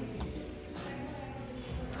rice, too.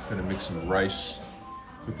 Gonna mix some rice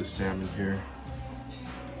with the salmon here.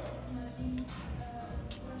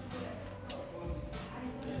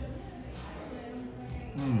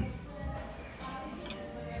 Mmm.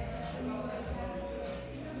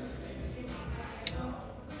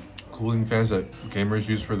 Cooling fans that gamers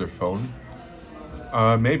use for their phone?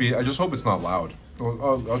 Maybe. I just hope it's not loud.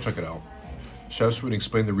 I'll check it out. Chefs would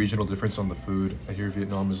explain the regional difference on the food. I hear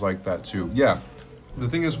Vietnam is like that too. Yeah. The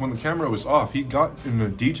thing is, when the camera was off, he got into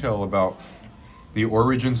detail about the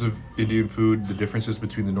origins of Indian food, the differences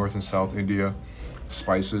between the North and South India,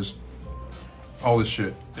 spices, all this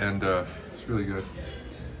shit, and it's really good.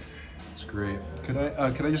 It's great. Can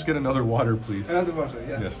I just get another water, please? Another water,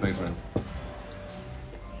 yeah. Yes, thanks, man.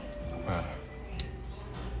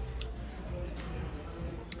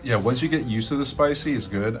 Yeah, once you get used to the spicy, it's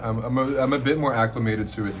good. I'm a bit more acclimated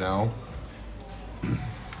to it now,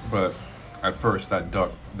 but at first that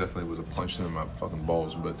duck definitely was a punch in my fucking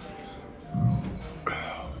balls. But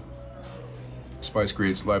spice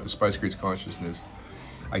creates life. The spice creates consciousness.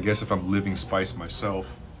 I guess if I'm living spice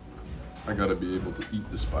myself, I gotta be able to eat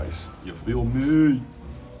the spice. You feel me?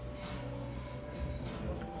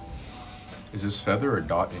 Is this feather or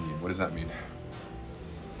dot Indian? What does that mean?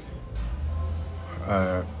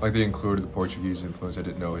 Like they included the Portuguese influence. I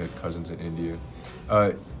didn't know he had cousins in India.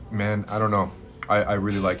 Man, I don't know. I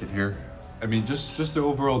really like it here. I mean, just the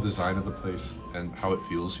overall design of the place and how it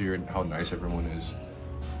feels here and how nice everyone is.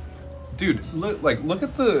 Dude, look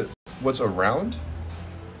at what's around,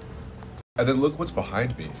 and then look what's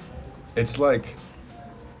behind me. It's like,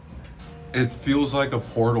 it feels like a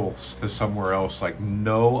portal to somewhere else. Like,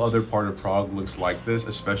 no other part of Prague looks like this,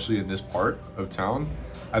 especially in this part of town.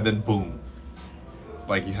 And then boom,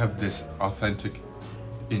 like you have this authentic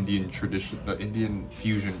Indian tradition, Indian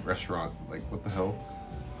fusion restaurant. Like, what the hell?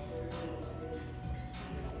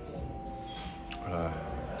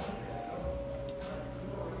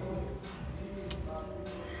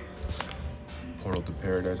 Portal to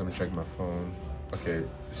Paradise. I'm gonna check my phone. Okay, it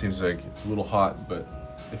seems like it's a little hot,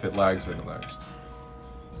 but if it lags, then it lags.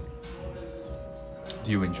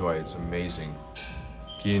 Do you enjoy it? It's amazing.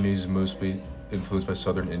 Guyanese is mostly influenced by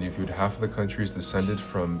southern Indian food. Half of the country is descended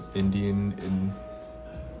from Indian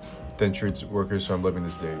indentured workers, so I'm loving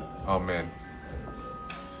this day. Oh man.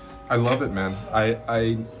 I love it, man.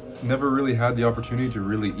 I never really had the opportunity to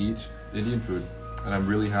really eat Indian food, and I'm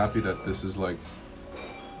really happy that this is like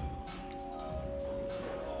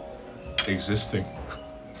existing.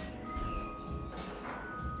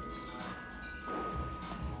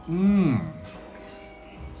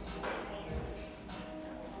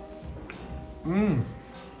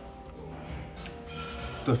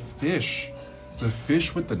 The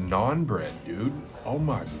fish with the naan bread, dude. Oh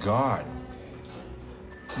my God.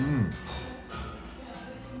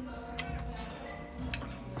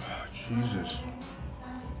 Jesus.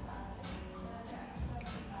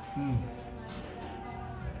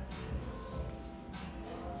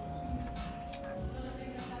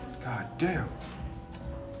 God damn.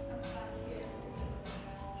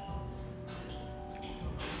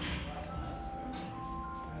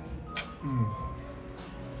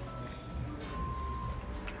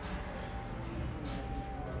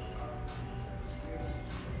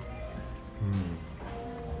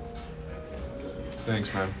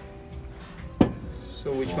 Thanks, man.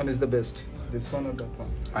 So which one is the best? This one or that one?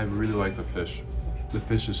 I really like the fish. The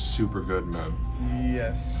fish is super good, man.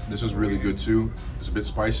 Yes. This is really good too. It's a bit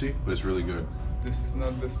spicy, but it's really good. This is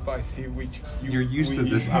not the spicy which You're used to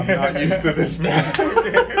this. I'm not used to this, man.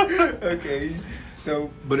 Okay. So.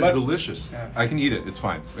 But it's delicious. Yeah. I can eat it. It's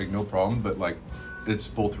fine. Like no problem. But like, it's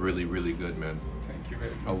both really, really good, man. Thank you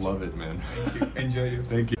very much. I love it, man. Thank you. Enjoy it.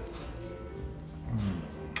 Thank you.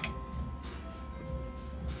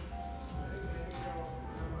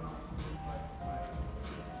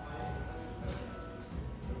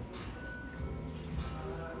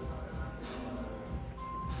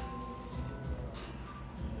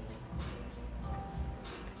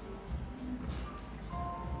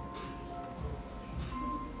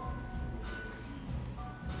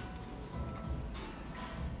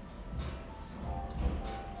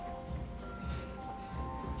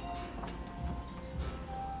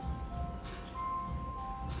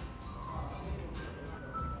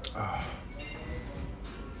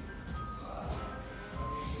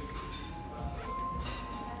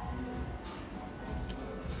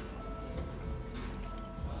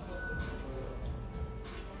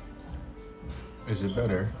 Is it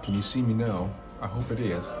better? Can you see me now? I hope it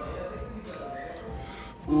is.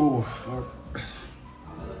 Ooh, fuck.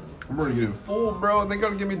 I'm already getting full, bro, and they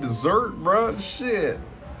gotta give me dessert, bro. Shit.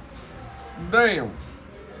 Damn.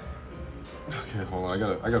 Okay, hold on.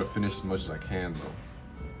 I gotta finish as much as I can, though.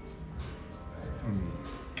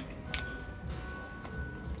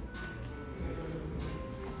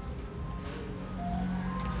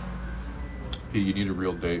 P, you need a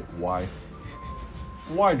real date. Why?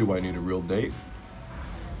 Why do I need a real date?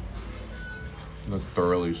 I'm not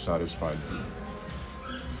thoroughly satisfied.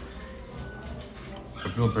 I'm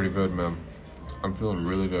feeling pretty good, man. I'm feeling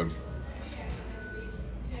really good.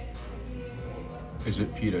 Is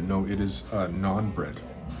it pita? No, it is naan bread.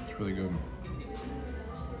 It's really good.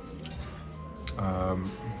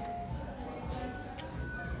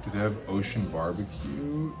 Do they have ocean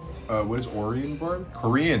barbecue? What is Oriental bar?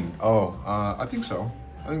 Korean. Oh, I think so.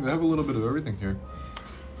 I think they have a little bit of everything here.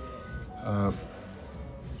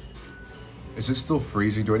 Is it still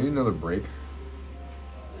freezing? Do I need another break?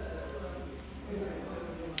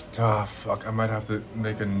 Ah, fuck. I might have to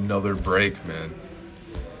make another break, man.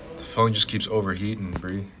 The phone just keeps overheating,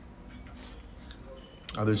 Bree.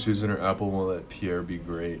 Either Susan or Apple won't let Pierre be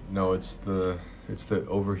great. No, it's the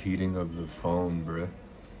overheating of the phone, bruh.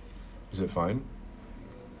 Is it fine?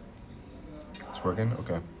 It's working?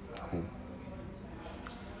 Okay, cool.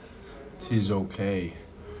 It is okay.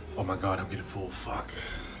 Oh my God, I'm getting full. Fuck.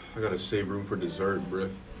 I gotta save room for dessert,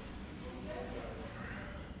 bruh.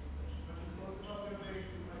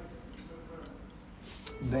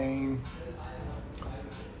 Dang.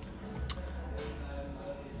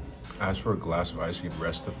 Ask for a glass of ice, you can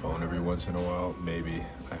rest the phone every once in a while. Maybe.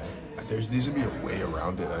 There needs to be a way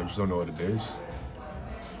around it. I just don't know what it is.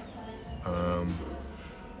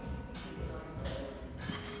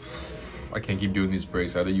 I can't keep doing these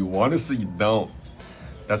breaks. Either you want us or you don't.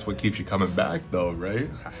 That's what keeps you coming back though, right?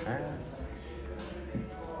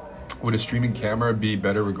 Would a streaming camera be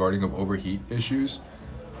better regarding of overheat issues?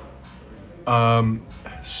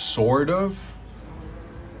 Sort of.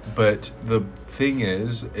 But the thing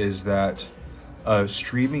is that a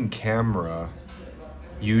streaming camera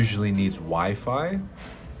usually needs Wi-Fi.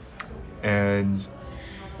 And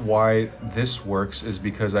why this works is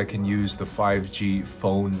because I can use the 5G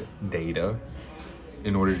phone data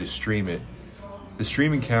in order to stream it. The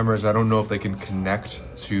streaming cameras, I don't know if they can connect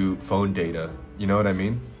to phone data. You know what I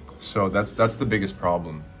mean? So that's the biggest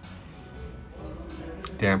problem.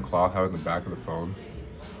 Damn cloth out in the back of the phone.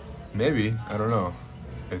 Maybe, I don't know.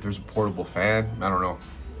 If there's a portable fan, I don't know.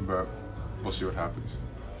 But we'll see what happens.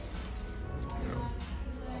 You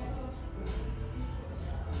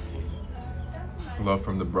know. Love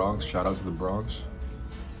from the Bronx, shout out to the Bronx.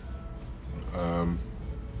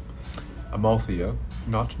 Amalthea,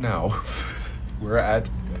 not now. We're at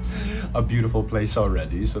a beautiful place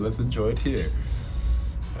already, so let's enjoy it here.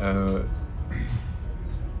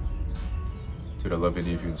 Dude, I love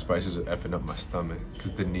any of you. The spices are effing up my stomach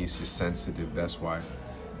because Denise is sensitive, that's why.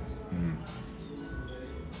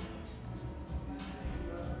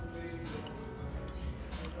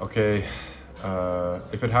 Okay,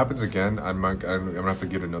 if it happens again, I'm gonna have to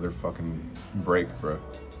get another fucking break, bro.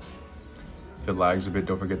 If it lags a bit,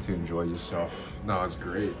 don't forget to enjoy yourself. No, it's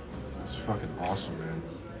great. It's fucking awesome, man.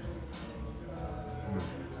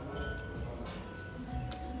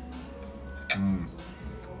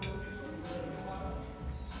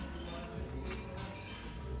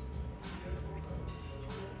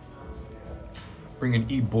 Bring an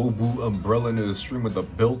E-Bobu umbrella into the stream with a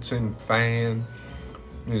built-in fan.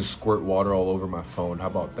 And just squirt water all over my phone. How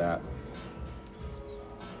about that?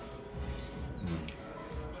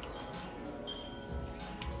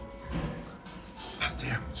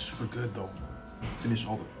 Damn, it's super good though. Finish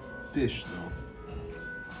all the fish though.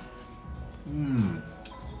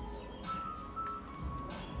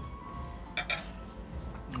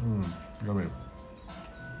 Yummy.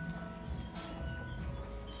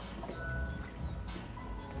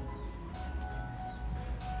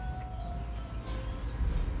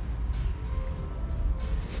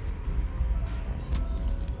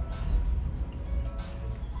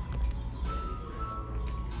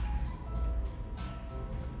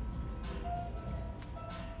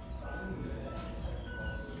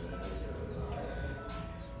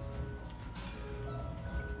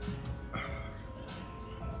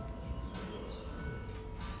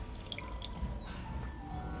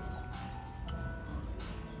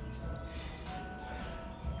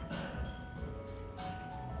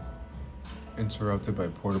 Interrupted by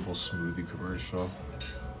portable smoothie commercial.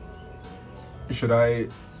 Should I?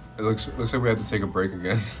 It looks like we have to take a break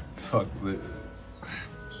again. Fuck.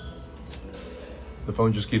 The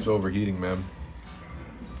phone just keeps overheating, man.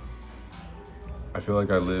 I feel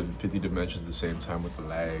like I live 50 dimensions at the same time with the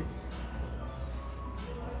lag.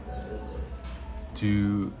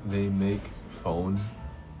 Do they make phone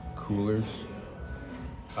coolers?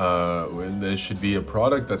 When there should be a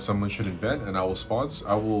product that someone should invent, and I will sponsor.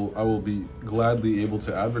 I will be gladly able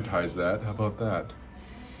to advertise that. How about that?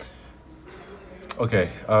 Okay.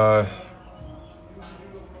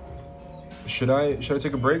 Should I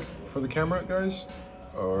take a break for the camera, guys?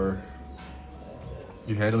 Or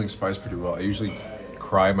you're handling spice pretty well. I usually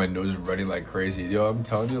cry, my nose is running like crazy. Yo, I'm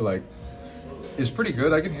telling you, like, it's pretty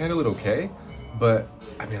good. I can handle it okay. But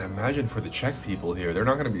I mean, imagine for the Czech people here, they're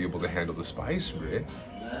not gonna be able to handle the spice, right?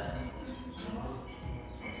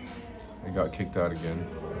 They got kicked out again.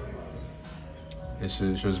 It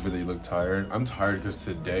shows a bit that you look tired. I'm tired because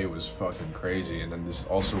today was fucking crazy, and then this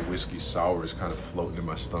also whiskey sour is kind of floating in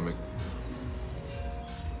my stomach.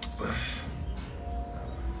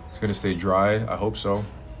 It's gonna stay dry, I hope so.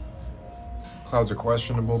 Clouds are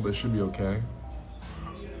questionable, but it should be okay.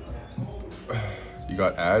 You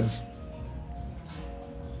got ads?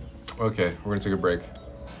 Okay, we're gonna take a break.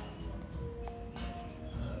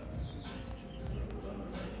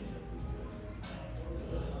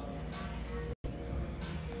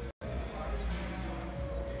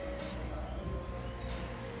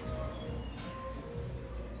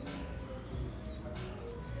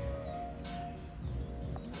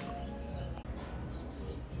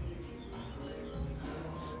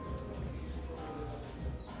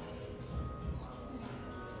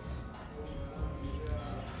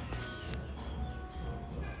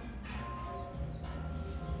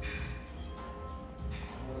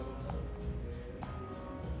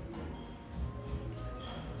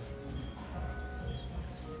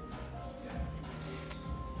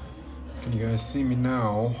 Can you guys see me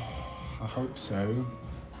now? I hope so.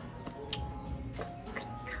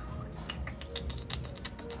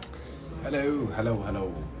 Hello, hello,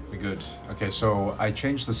 hello. We good. Okay, so I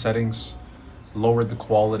changed the settings, lowered the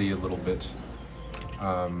quality a little bit.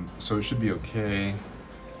 So it should be okay.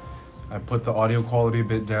 I put the audio quality a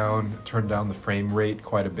bit down, turned down the frame rate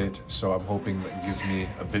quite a bit, so I'm hoping that it gives me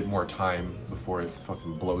a bit more time before it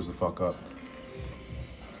fucking blows the fuck up.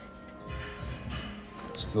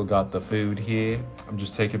 Still got the food here. I'm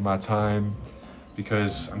just taking my time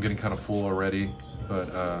because I'm getting kind of full already, but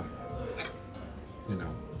you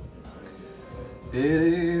know. It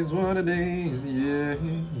is what it is, yeah,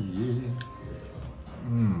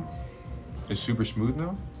 yeah. It's super smooth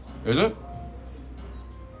now? Is it?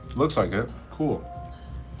 Looks like it. Cool.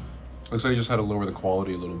 Looks like I just had to lower the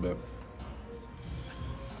quality a little bit.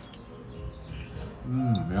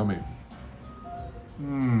 Yummy.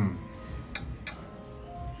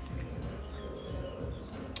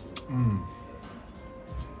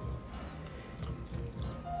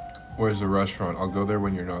 Where's the restaurant? I'll go there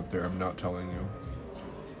when you're not there. I'm not telling you.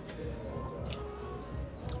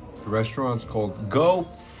 The restaurant's called Go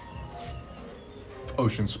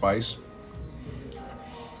Ocean Spice.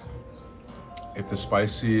 If the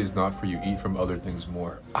spicy is not for you, eat from other things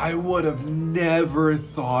more. I would have never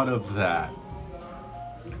thought of that.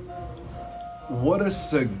 What a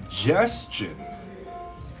suggestion.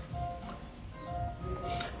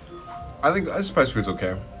 I think spicy food's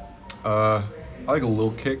okay. I like a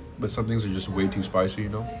little kick, but some things are just way too spicy, you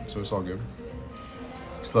know? So it's all good.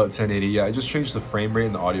 Still at 1080. Yeah, I just changed the frame rate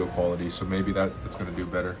and the audio quality, so maybe that's gonna do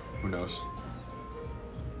better. Who knows?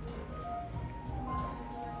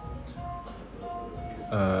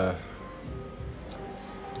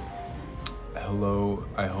 Hello,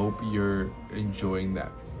 I hope you're enjoying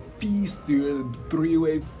that feast, dude.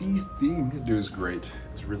 Three-way feasting. Dude, it's great.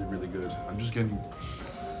 It's really, really good. I'm just getting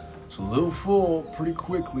a little full pretty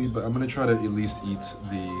quickly, but I'm gonna try to at least eat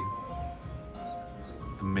the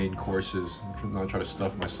main courses. I'm not try to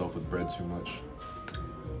stuff myself with bread too much.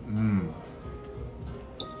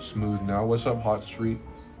 Smooth now. What's up, Hot Street?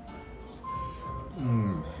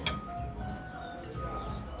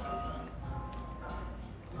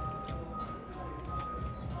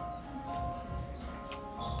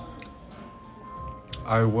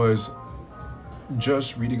 I was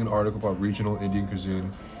just reading an article about regional Indian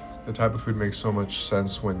cuisine. The type of food makes so much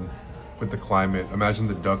sense with the climate. Imagine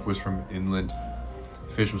the duck was from inland,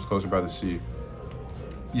 fish was closer by the sea.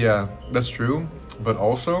 Yeah, that's true. But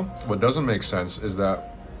also, what doesn't make sense is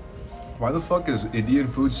that why the fuck is Indian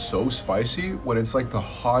food so spicy when it's like the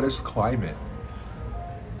hottest climate?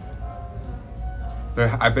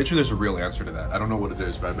 I bet you there's a real answer to that. I don't know what it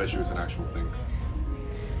is, but I bet you it's an actual thing.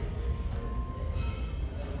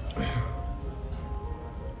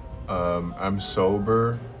 I'm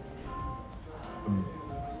sober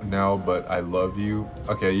now, but I love you.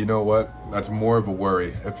 Okay, you know what? That's more of a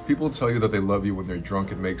worry. If people tell you that they love you when they're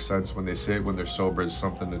drunk, it makes sense. When they say it when they're sober, it's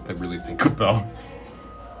something that they really think about.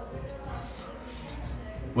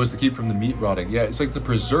 Was to keep from the meat rotting. Yeah, it's like to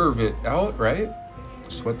preserve it out, right?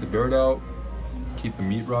 Sweat the dirt out, keep the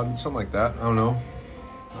meat rotting, something like that. I don't know.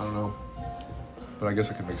 But I guess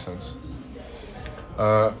it could make sense.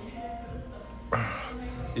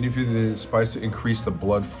 Interviewing the spice to increase the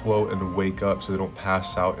blood flow and wake up so they don't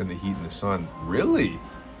pass out in the heat and the sun. Really?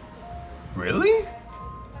 Really?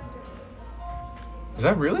 Is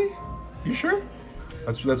that really? You sure?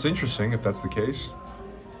 That's interesting if that's the case.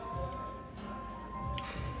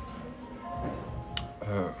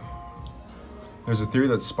 There's a theory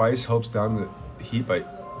that spice helps down the heat by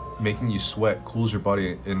making you sweat, cools your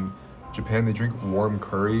body. In Japan, they drink warm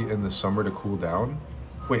curry in the summer to cool down.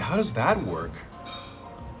 Wait, how does that work?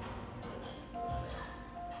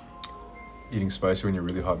 Eating spicy when you're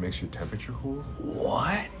really hot makes your temperature cool?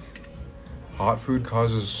 What? Hot food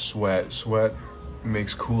causes sweat. Sweat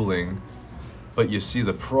makes cooling. But you see,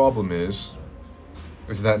 the problem is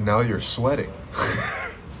that now you're sweating.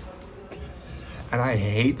 And I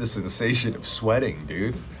hate the sensation of sweating,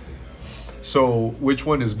 dude. So which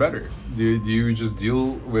one is better? Do you just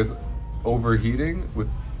deal with overheating with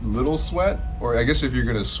little sweat? Or I guess if you're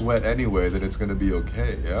gonna sweat anyway, then it's gonna be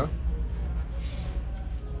okay, yeah?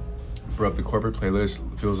 Bro, the corporate playlist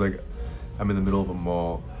feels like I'm in the middle of a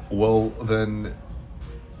mall. Well, then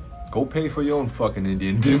go pay for your own fucking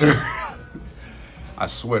Indian dinner. I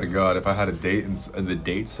swear to God, if I had a date and the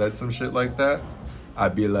date said some shit like that,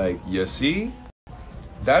 I'd be like, you see?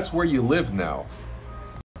 That's where you live now.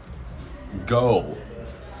 Go.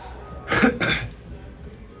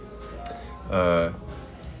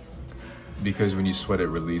 Because when you sweat, it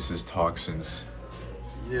releases toxins.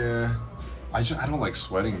 Yeah. I don't like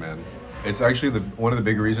sweating, man. It's actually one of the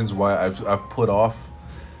big reasons why I've put off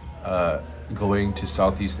going to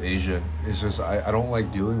Southeast Asia. It's just I don't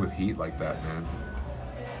like dealing with heat like that, man.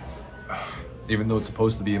 Even though it's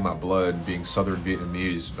supposed to be in my blood, being Southern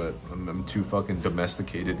Vietnamese, but I'm too fucking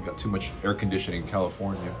domesticated and got too much air conditioning in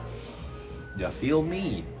California. Ya feel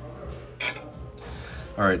me?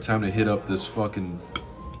 All right, time to hit up this fucking,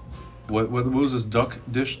 what was this duck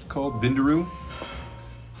dish called? Vindaloo?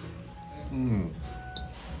 Nom,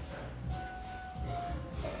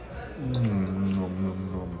 nom,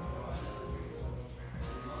 nom.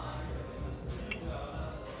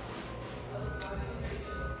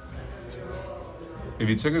 If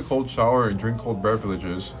you take a cold shower and drink cold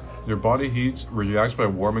beverages, your body reacts by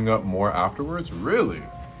warming up more afterwards? Really?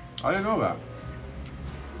 I didn't know that.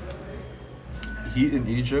 Heat in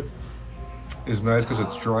Egypt is nice because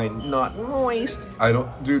it's dry and not moist.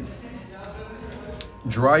 Dude,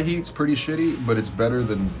 dry heat's pretty shitty, but it's better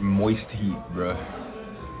than moist heat, bruh.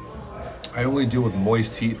 I only deal with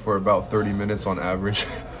moist heat for about 30 minutes on average.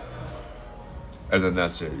 And then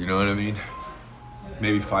that's it, you know what I mean?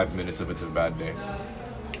 Maybe 5 minutes if it's a bad day.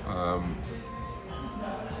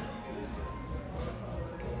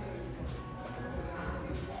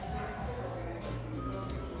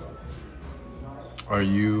 Are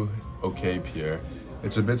you okay, Pierre?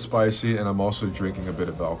 It's a bit spicy and I'm also drinking a bit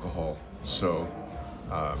of alcohol. So,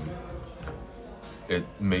 it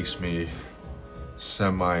makes me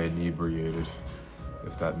semi-inebriated,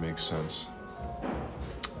 if that makes sense.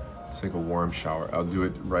 Take a warm shower. I'll do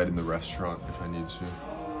it right in the restaurant if I need to.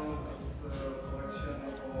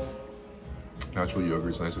 Natural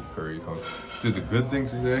yogurt's nice with curry. Dude, the good thing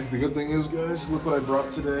is, guys, look what I brought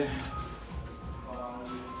today.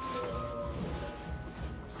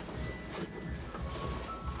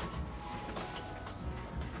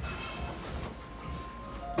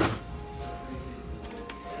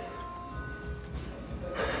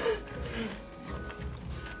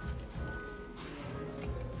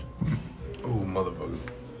 Oh, motherfucker.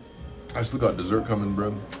 I still got dessert coming,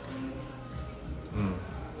 bro.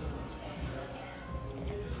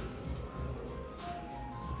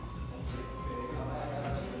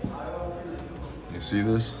 You see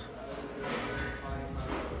this?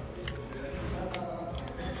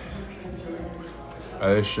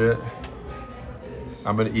 This shit.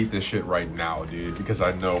 I'm gonna eat this shit right now, dude, because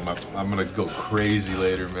I know I'm gonna go crazy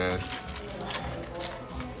later, man.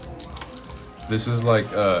 This is like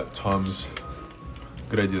Tom's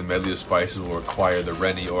good idea. The medley of spices will require the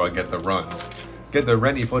Rennie or I'll get the runs. Get the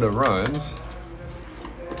Rennie for the runs.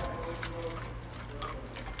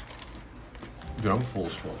 Dude, I'm full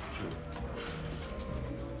as fuck.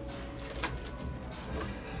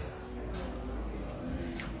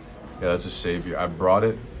 Yeah, that's a savior. I brought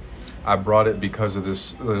it because of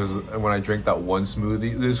this. When I drank that one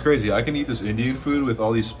smoothie, it's crazy. I can eat this Indian food with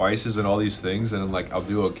all these spices and all these things, and like I'll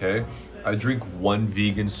do okay. I drink one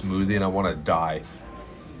vegan smoothie and I want to die.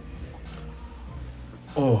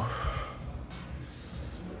 Oh.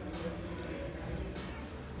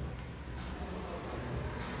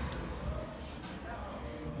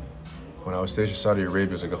 When I was stationed in Saudi Arabia,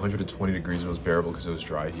 it was like 120 degrees. It was bearable because it was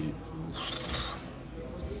dry heat.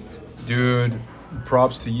 Dude,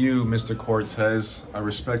 props to you, Mr. Cortez. I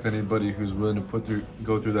respect anybody who's willing to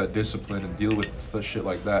go through that discipline and deal with stuff shit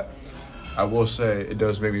like that. I will say it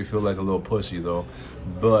does make me feel like a little pussy though,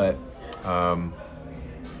 but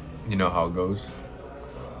you know how it goes.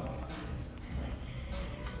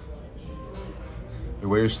 The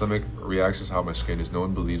way your stomach reacts is how my skin is. No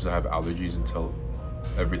one believes I have allergies until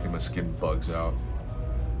everything my skin bugs out.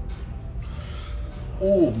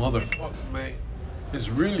 Oh, motherfucker, mate. It's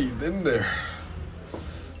really in there.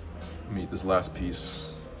 Let me eat this last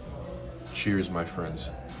piece. Cheers, my friends.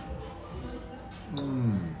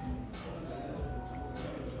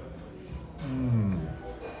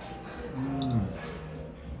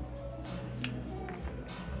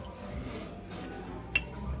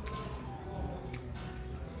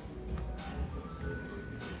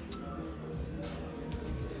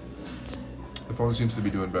 The phone seems to be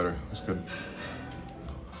doing better. It's good.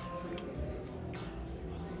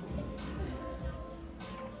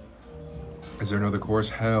 Is there another course?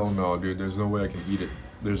 Hell no, dude. There's no way I can eat it.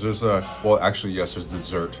 There's just well, actually, yes, there's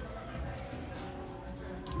dessert.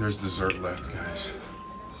 There's dessert left, guys.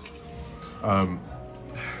 I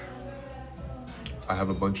have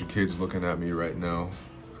a bunch of kids looking at me right now.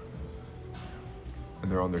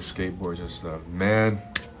 And they're on their skateboards and stuff. Man,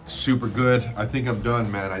 super good. I think I'm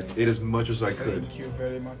done, man. I ate as much as I could. Thank you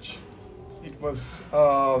very much. It was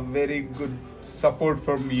very good support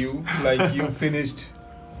from you. Like you finished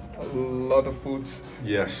a lot of foods.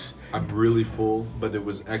 Yes, I'm really full, but it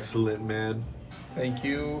was excellent, man. Thank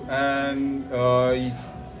you. And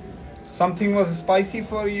something was spicy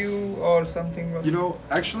for you, or something was? You know,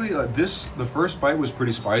 actually, the first bite was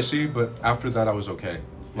pretty spicy, but after that I was okay.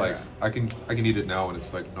 Like I can eat it now, and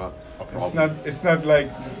it's like not a problem. It's not like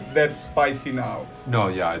that spicy now. No,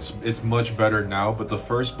 yeah, it's much better now. But the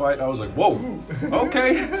first bite, I was like, whoa,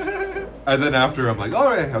 okay. And then after, I'm like, all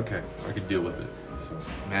right, okay, I can deal with it.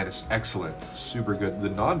 Man, it's excellent, super good. The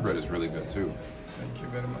naan bread is really good too. Thank you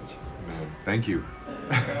very much. Man, thank you.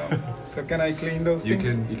 So can I clean those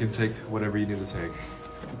things? You can take whatever you need to take.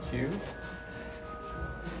 Thank you.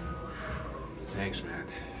 Thanks, man.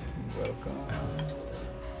 Welcome.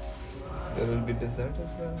 There will be dessert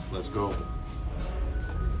as well. Let's go.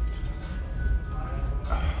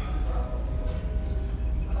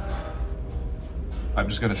 I'm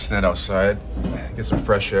just gonna stand outside, get some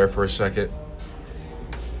fresh air for a second.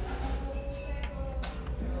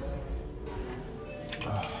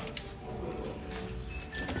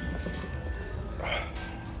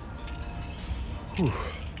 Whew.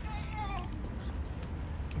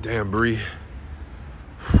 Damn, Bree.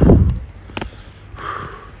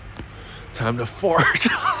 Time to fart.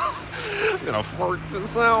 I'm gonna fart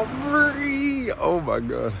this out, Bree. Oh my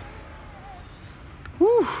god.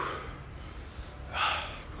 Whew.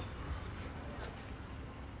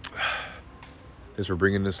 Thanks for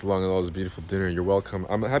bringing this along and all this beautiful dinner. You're welcome.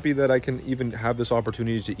 I'm happy that I can even have this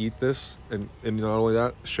opportunity to eat this, and not only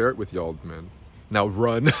that, share it with y'all, man. Now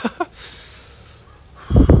run.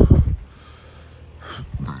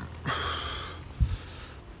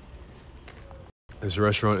 This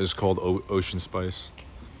restaurant is called Ocean Spice.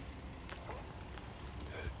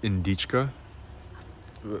 Indichka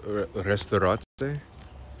Restaurante.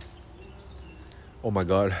 Oh my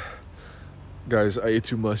god. Guys, I ate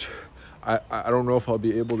too much. I don't know if I'll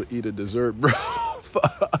be able to eat a dessert, bro.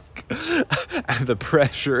 Fuck. And the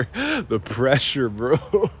pressure, bro.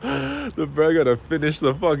 I gotta finish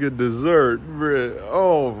the fucking dessert, bro.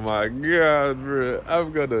 Oh my god, bro.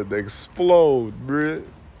 I'm gonna explode, bro.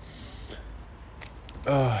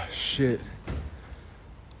 Oh, shit.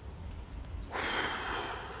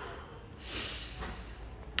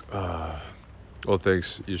 Well,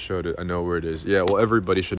 thanks. You showed it. I know where it is. Yeah, well,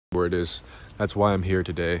 everybody should know where it is. That's why I'm here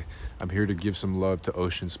today. I'm here to give some love to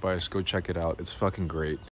Ocean Spice. Go check it out. It's fucking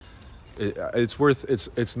great. It's worth.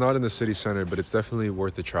 It's not in the city center, but it's definitely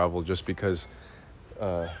worth the travel just because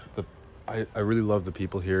I really love the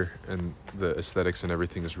people here, and the aesthetics and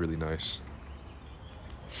everything is really nice.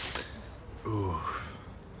 Ooh.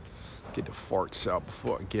 Get the farts out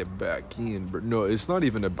before I get back in, bro. No, it's not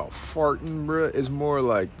even about farting, bro. It's more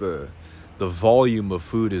like the volume of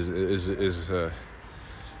food is it's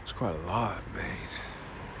quite a lot, man.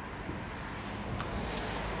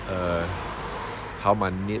 How my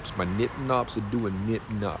nip nops are doing nip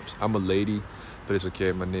nops. I'm a lady, but it's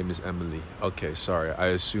okay. My name is Emily. Okay, sorry. I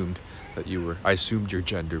assumed your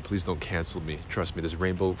gender. Please don't cancel me. Trust me. There's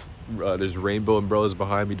rainbow umbrellas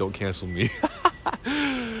behind me. Don't cancel me.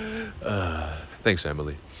 Thanks,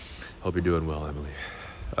 Emily. Hope you're doing well, Emily.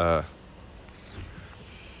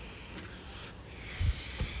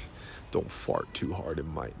 Don't fart too hard, it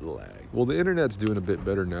might lag. Well, the internet's doing a bit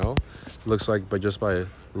better now. Looks like by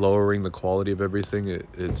lowering the quality of everything,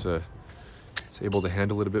 it's able to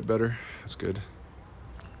handle it a bit better. That's good.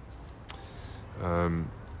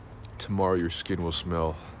 Tomorrow your skin will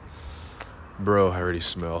smell. Bro, I already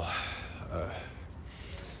smell.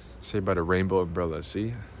 Say by the rainbow umbrella,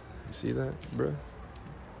 see? You see that, bro?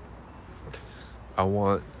 I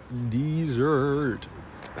want dessert.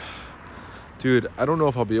 Dude, I don't know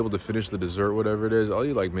if I'll be able to finish the dessert, whatever it is. I'll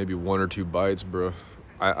eat like maybe 1 or 2 bites, bro.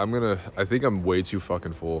 I think I'm way too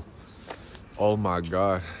fucking full. Oh my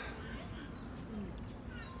god.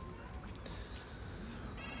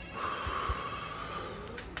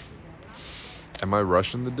 Am I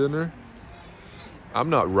rushing the dinner? I'm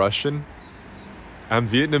not Russian. I'm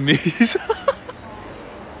Vietnamese.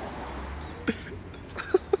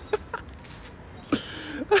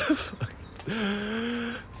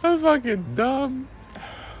 I'm fucking dumb.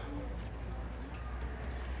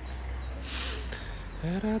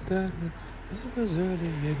 It was early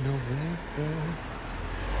in November.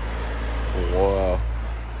 Wow.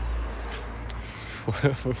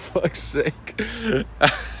 For fuck's sake.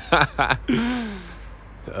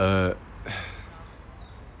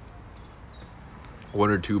 1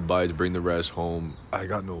 or 2 bites, bring the rest home. I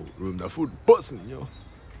got no room. That food busting, yo.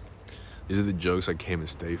 These are the jokes I came and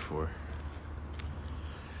stayed for.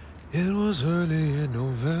 It was early in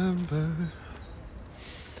November.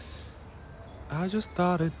 I just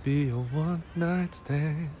thought it'd be a one-night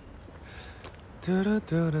stand. Da da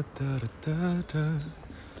da da da da da.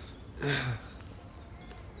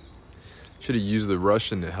 Should have used the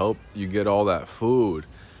Russian to help you get all that food.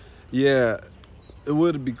 Yeah, it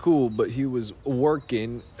would be cool, but he was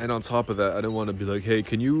working, and on top of that, I didn't want to be like, hey,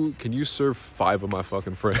 can you serve 5 of my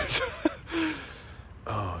fucking friends?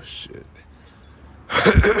 Oh shit.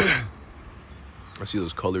 I see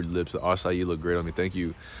those colored lips. The acai look great on me. Thank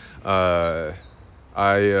you. I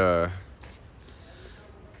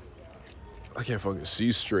can't fucking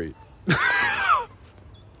see straight.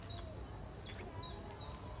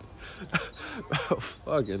 Oh,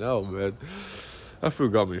 fucking hell, man. That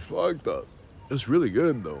food got me fucked up. It was really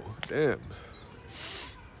good, though.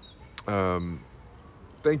 Damn.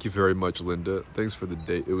 Thank you very much, Linda. Thanks for the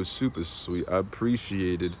date. It was super sweet. I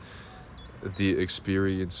appreciated the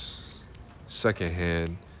experience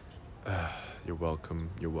secondhand. You're welcome.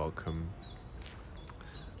 You're welcome.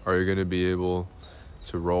 Are you going to be able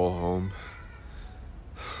to roll home?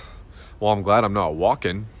 Well, I'm glad I'm not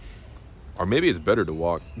walking. Or maybe it's better to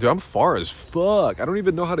walk. Dude, I'm far as fuck. I don't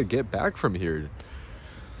even know how to get back from here.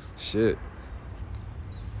 Shit.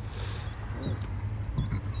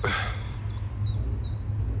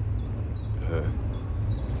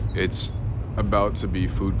 It's about to be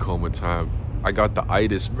food coma time. I got the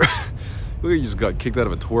itis. Look, you just got kicked out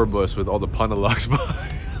of a tour bus with all the Panalogs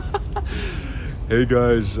behind. Hey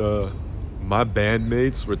guys, my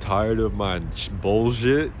bandmates were tired of my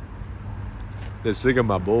bullshit. They're sick of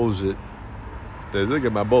my bullshit. They're sick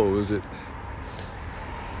of my bullshit.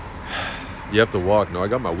 You have to walk. No, I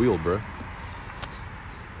got my wheel, bro.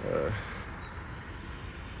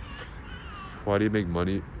 Why do you make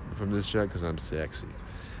money from this chat? Because I'm sexy.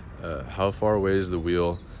 How far away is the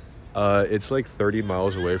wheel? It's like 30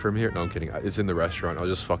 miles away from here. No, I'm kidding. It's in the restaurant. I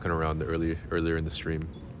was just fucking around earlier in the stream.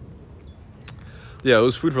 Yeah, it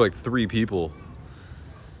was food for like 3 people.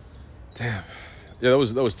 Damn. Yeah, that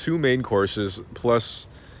was 2 main courses plus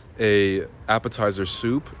a appetizer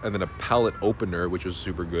soup and then a palate opener, which was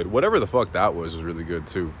super good. Whatever the fuck that was really good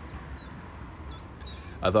too.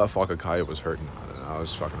 I thought Fakakaya was hurting. I don't know. I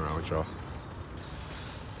was fucking around with y'all.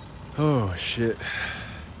 Oh shit.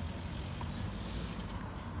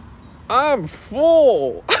 I'm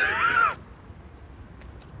full.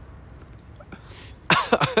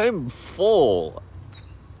 I'm full.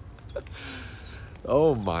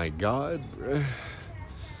 Oh my god, bro.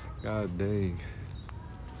 God dang.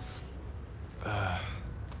 I'm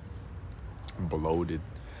bloated.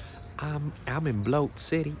 I'm in bloat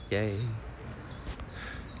city, yay.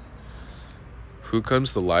 Who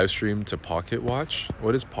comes to live stream to pocket watch?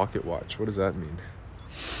 What is pocket watch? What does that mean?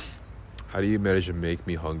 How do you manage to make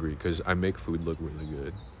me hungry? Because I make food look really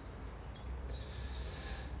good.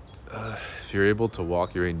 If you're able to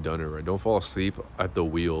walk, you ain't done it right. Don't fall asleep at the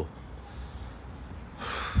wheel.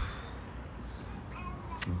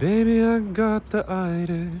 Baby, I got the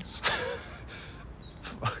itis.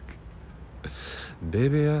 Fuck.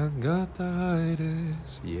 Baby, I got the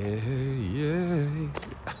itis. Yeah.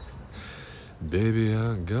 Baby,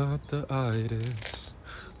 I got the itis.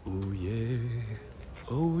 Ooh, yeah.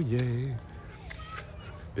 Oh, yeah.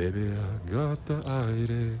 Baby, I got the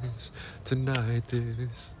itis. Tonight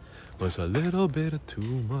this was a little bit of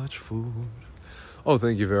too much food. Oh,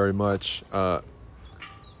 thank you very much.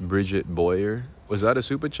 Bridget Boyer. Was that a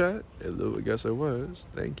super chat? Hello, I guess it was.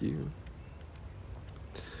 Thank you.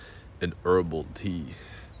 An herbal tea.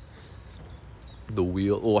 The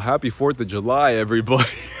wheel. Oh, happy 4th of July, everybody.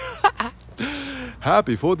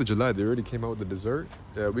 Happy 4th of July. They already came out with the dessert.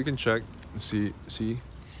 Yeah, we can check and see.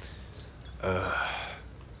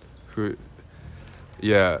 It's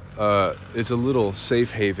a little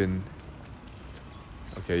safe haven.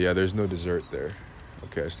 Okay, yeah, there's no dessert there.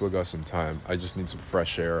 Okay, I still got some time. I just need some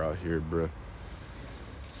fresh air out here, bruh.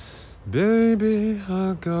 Baby,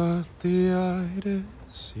 I got the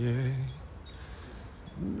itis, yeah.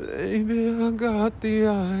 Baby, I got the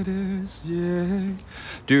itis, yeah.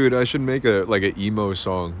 Dude, I should make an emo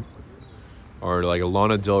song. Or like a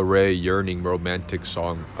Lana Del Rey yearning romantic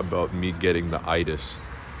song about me getting the itis.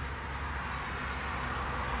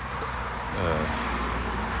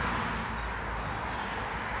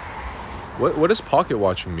 What does pocket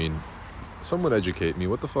watching mean? Someone educate me.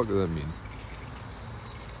 What the fuck does that mean?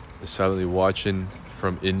 Silently watching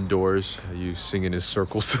from indoors. You singing in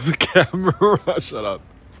circles to the camera. Shut up.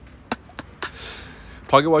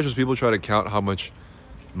 Pocket watchers, people try to count how much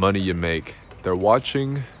money you make. They're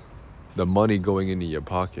watching the money going into your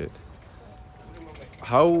pocket.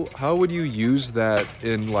 How would you use that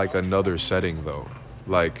in like another setting though?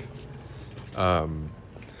 Like,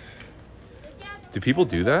 do people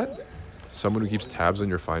do that? Someone who keeps tabs on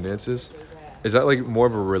your finances? Is that like more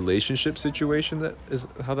of a relationship situation? That is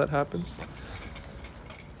how that happens?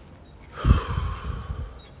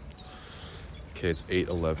 Okay, it's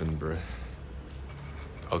 8:11, bro.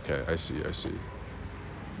 Okay, I see.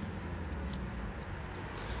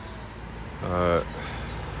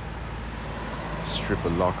 Strip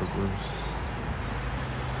of locker rooms.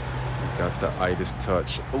 We got the Itis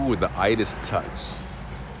touch. Ooh, the Itis touch.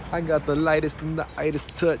 I got the lightest and the Itis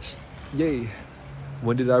touch. Yay.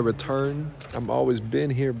 When did I return? I'm always been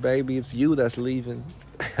here, baby. It's you that's leaving.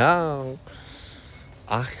 How?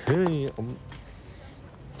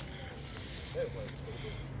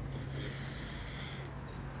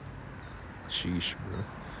 Sheesh, bro.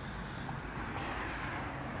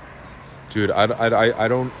 Dude, I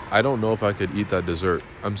don't know if I could eat that dessert.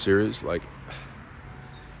 I'm serious. Like,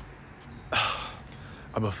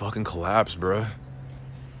 I'm a fucking collapse, bro.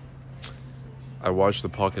 I watch the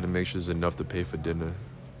pocket and make sure there's enough to pay for dinner.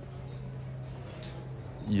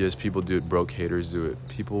 Yes, people do it. Broke haters do it.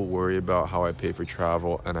 People worry about how I pay for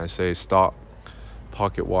travel, and I say, stop.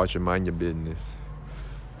 Pocket watch and mind your business.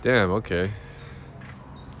 Damn, okay.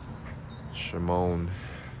 Shimon.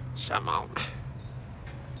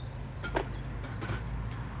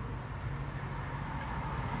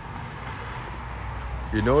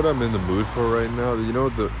 You know what I'm in the mood for right now? You know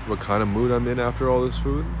what kind of mood I'm in after all this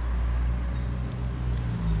food?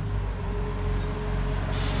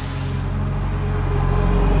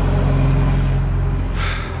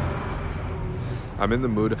 I'm in the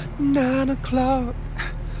mood. 9 o'clock,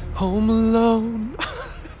 home alone,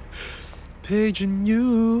 paging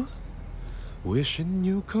you, wishing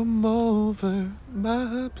you come over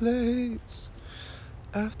my place.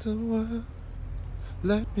 Afterward,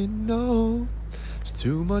 let me know. It's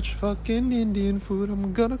too much fucking Indian food.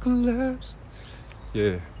 I'm gonna collapse.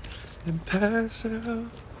 Yeah, and pass out.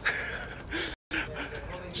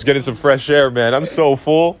 Just getting some fresh air, man. I'm so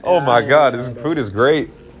full. Oh my God, this food is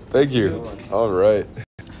great. Thank you. All right.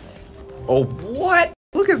 Oh, what?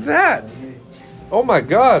 Look at that. Oh my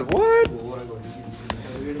God, what?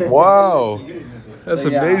 Wow. That's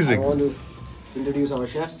amazing. I want to introduce our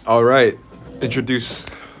chefs. All right. Introduce.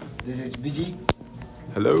 This is Biji,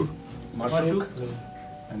 Hello. Marshuk,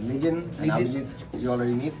 and Legion, and Abhijit. You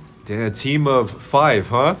already meet. Damn, a team of 5,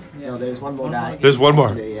 huh? No, there's one more guy. There's one more.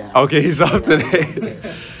 Today, yeah. Okay, he's off today.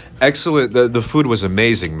 Excellent. The food was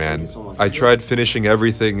amazing, man. so much. I tried finishing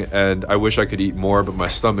everything, and I wish I could eat more, but my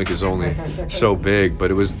stomach is only so big.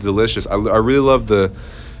 But it was delicious. I really love the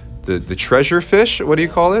treasure fish. What do you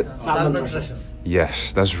call it? Salmon treasure.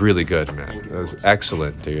 Yes, that's really good, man. That was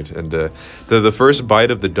excellent, dude. And the first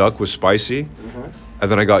bite of the duck was spicy,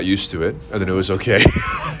 and then I got used to it, and then it was okay.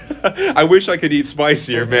 I wish I could eat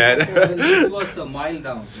spicier, man. This was a mile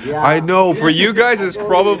down. Yeah. I know, for you guys, it's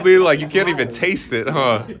probably like you can't even taste it,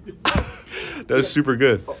 huh? That's super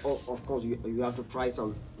good. Of course, you have to try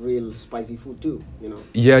some real spicy food too, you know.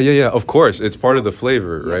 Yeah. Of course, it's part of the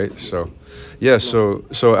flavor, right? So, yeah. So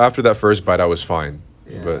after that first bite, I was fine.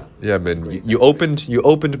 But yeah, man, you opened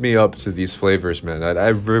me up to these flavors, man.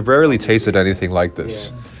 I've rarely tasted anything like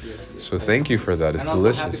this. So thank you for that. It's And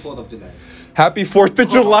also delicious. Happy 4th of July. Happy 4th of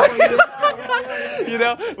July. You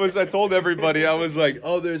know, which I told everybody, I was like,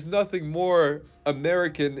 oh, there's nothing more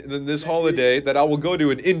American than this holiday that I will go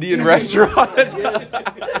to an Indian restaurant.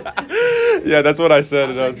 Yeah, that's what I said.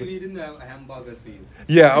 And I was We didn't have hamburgers for you.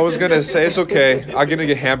 yeah, I was going to say, it's okay. I'm going to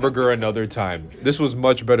get hamburger another time. This was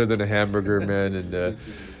much better than a hamburger, man. And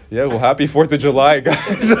yeah, well, happy 4th of July,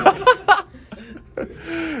 guys.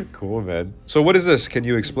 Cool, man. So what is this? Can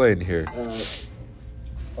you explain here?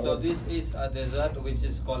 So this is a dessert which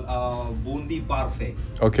is called bundi parfait.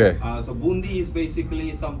 Okay. So bundi is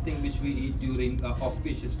basically something which we eat during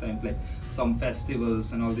auspicious times, like some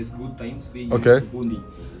festivals and all these good times. We use bundi.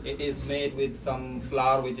 It is made with some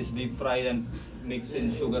flour which is deep fried and mixed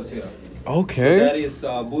in sugar syrup. Okay. So there is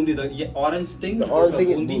bundi, the orange thing. The orange thing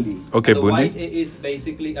is bundi. Okay, and the bundi. white is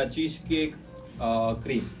basically a cheesecake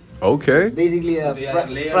cream. Okay. It's basically a They are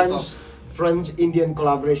layers French-Indian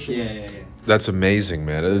collaboration. Yeah. That's amazing,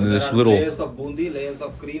 man. And So this there are little layers of bundi, layers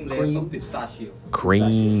of cream, layers of pistachio.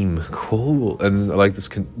 cream. Cool. And I like this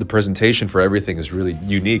the presentation for everything is really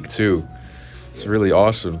unique too. It's really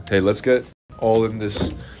awesome. Hey, let's get all in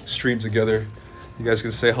this stream together. You guys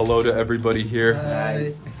can say hello to everybody here.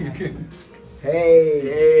 Hi.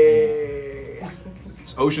 Hey.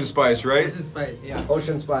 It's Ocean Spice, right?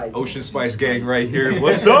 Ocean Spice. Ocean Spice gang right here.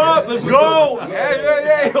 What's up? Let's go.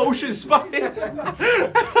 Hey. Ocean Spice.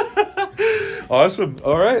 Awesome.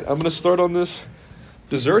 All right. I'm going to start on this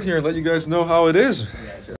dessert here and let you guys know how it is.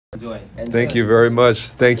 Enjoy. Thank you very much.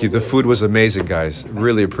 Thank you. The food was amazing, guys.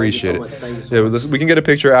 Really appreciate it. Yeah, we can get a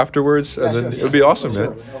picture afterwards, and then it would be awesome,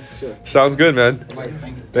 man. Sure. Sounds good, man.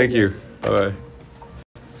 Thank you. Bye-bye.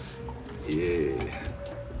 Yeah.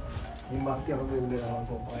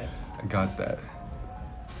 I got that.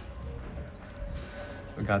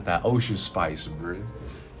 I got that ocean spice, bro.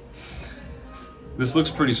 This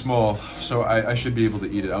looks pretty small, so I should be able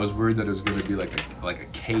to eat it. I was worried that it was gonna be like a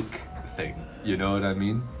cake thing, you know what I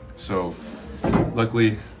mean? So,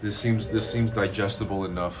 luckily, this seems digestible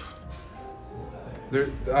enough.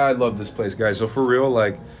 I love this place, guys. So for real,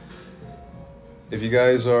 like, if you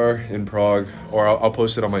guys are in Prague, or I'll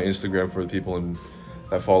post it on my Instagram for the people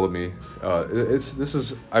that follow me.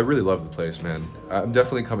 I really love the place, man. I'm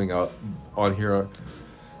definitely coming out on here.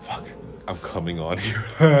 Fuck, I'm coming on here.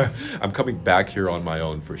 I'm coming back here on my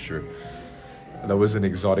own for sure. That was an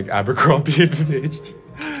exotic Abercrombie image.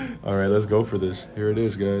 All right, let's go for this. Here it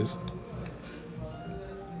is, guys.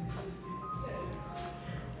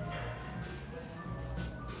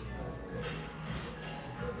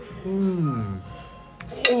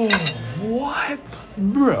 Oh, what?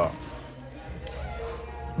 Bro.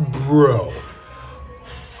 Bro.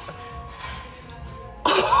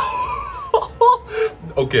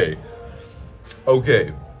 Okay.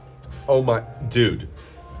 Okay. Oh my, dude.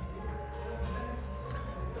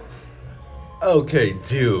 Okay,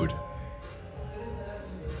 dude.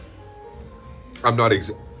 I'm not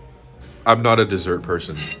a dessert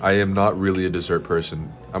person. I am not really a dessert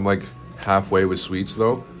person. I'm like halfway with sweets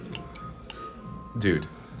though. Dude.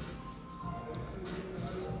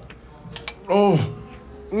 Oh.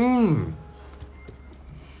 Mmm.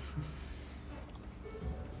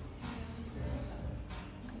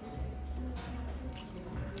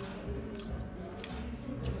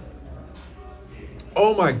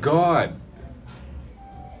 Oh my God.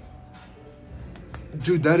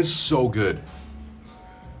 Dude, that is so good.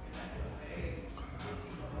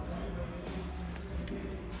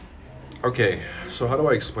 Okay, so how do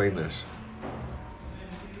I explain this?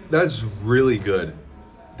 That's really good.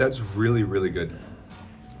 That's really, really good.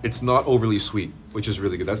 It's not overly sweet, which is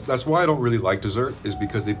really good. That's why I don't really like dessert, is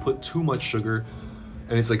because they put too much sugar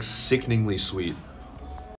and it's like sickeningly sweet.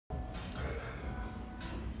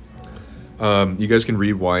 You guys can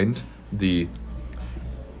rewind the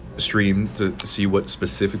stream to see what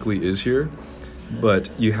specifically is here, but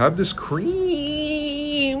you have this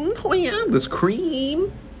cream. Oh yeah, this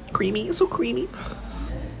cream. Creamy, it's so creamy.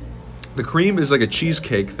 The cream is like a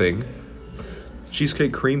cheesecake thing,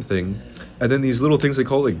 cheesecake cream thing, and then these little things they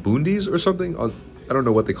call like bundis or something. I don't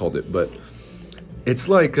know what they called it, but it's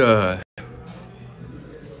like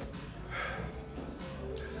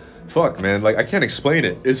fuck, man, like I can't explain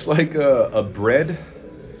it. It's like a bread.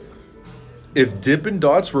 If Dippin'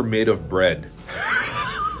 Dots were made of bread.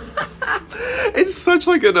 It's such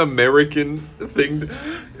like an American thing.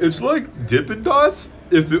 It's like Dippin' Dots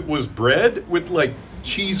if it was bread with like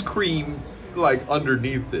cheese cream like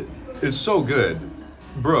underneath it. It's so good.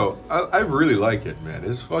 Bro, I really like it, man.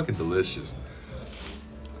 It's fucking delicious.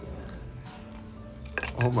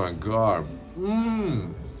 Oh my God.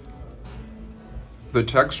 Mmm. The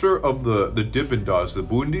texture of the Dippin' Dots, the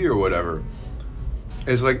bundi or whatever,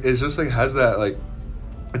 it's like, it's just like has that like,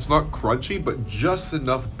 it's not crunchy, but just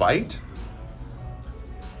enough bite.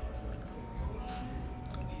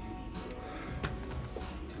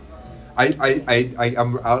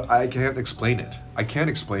 I can't explain it. I can't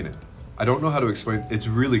explain it. I don't know how to explain it. It's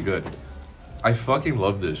really good. I fucking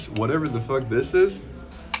love this. Whatever the fuck this is.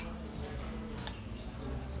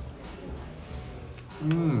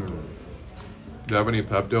 Mmm. Do you have any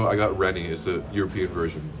Pepto? I got Rennie. It's the European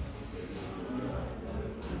version.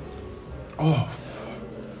 Oh.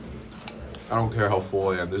 I don't care how full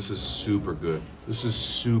I am. This is super good. This is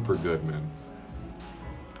super good, man.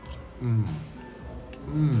 Mmm.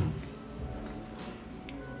 Mmm.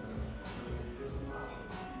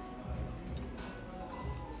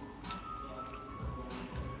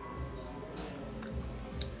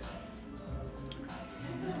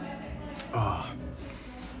 Ah,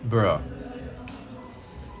 bruh.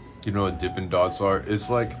 You know what Dippin' Dots are? It's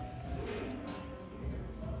like,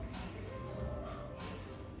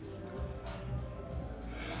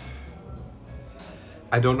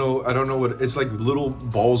 I don't know what, it's like little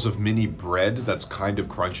balls of mini bread that's kind of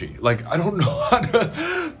crunchy. Like, I don't know how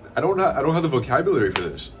to, I don't have the vocabulary for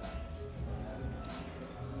this.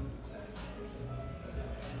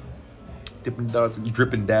 Dippin' Dots and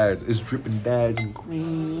Drippin' Dads. It's Drippin' Dads and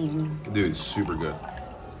cream. Dude, it's super good.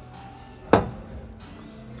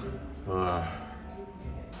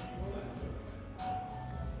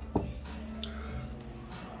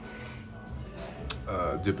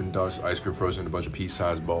 Dippin' Dots, ice cream frozen in a bunch of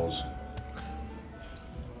pea-sized balls.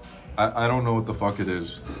 I don't know what the fuck it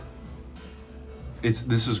is.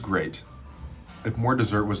 This is great. If more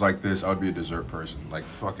dessert was like this, I would be a dessert person. Like,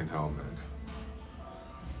 fucking hell, man.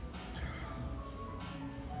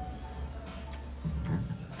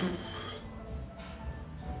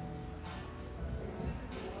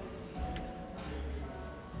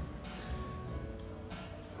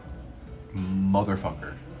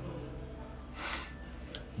 motherfucker.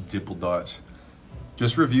 Dipple dots.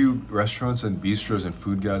 Just review restaurants and bistros and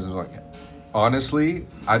food guys and like, honestly,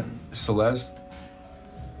 Celeste,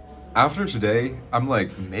 after today, I'm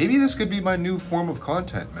like, maybe this could be my new form of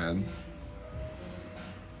content, man.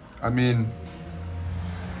 I mean,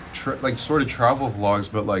 like sort of travel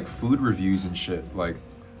vlogs, but like food reviews and shit. Like,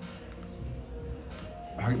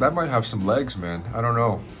 that might have some legs, man. I don't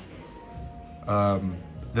know.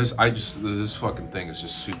 This fucking thing is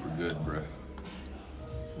just super good, bruh.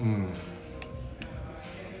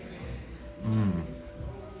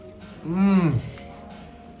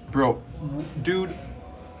 Bro, dude,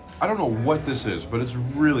 I don't know what this is, but it's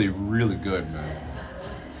really, really good, man.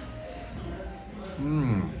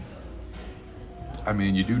 I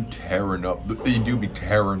mean, you do be tearing up the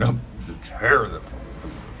tear of the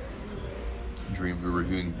dream of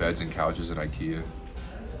reviewing beds and couches at IKEA.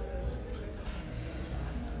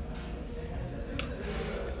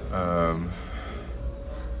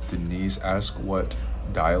 Denise asked what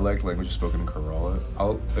dialect language is spoken in Kerala.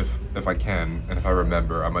 If I can, and if I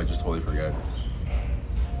remember, I might just totally forget.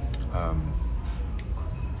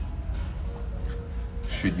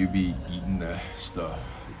 Should you be eating the stuff?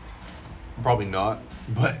 Probably not,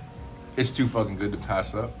 but it's too fucking good to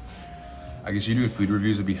pass up. I guess you do food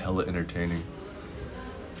reviews, it'd be hella entertaining.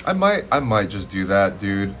 I might just do that,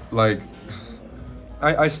 dude. Like,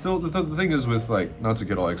 I still, the thing is with like, not to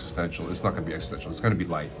get all existential, it's not gonna be existential, it's gonna be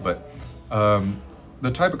light, but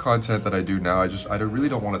the type of content that I do now, I really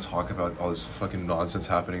don't want to talk about all this fucking nonsense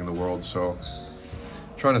happening in the world, so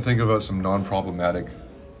I'm trying to think about some non-problematic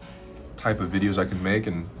type of videos I can make,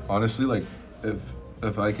 and honestly, like,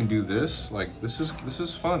 if I can do this, like, this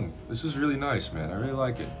is fun. This is really nice, man. I really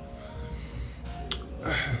like it.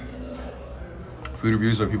 Food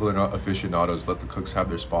reviews are people that are not aficionados, let the cooks have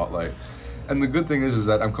their spotlight. And the good thing is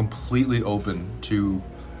that I'm completely open to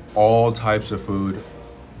all types of food.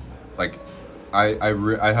 Like, I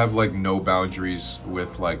have like no boundaries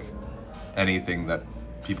with like anything that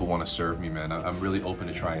people want to serve me, man. I'm really open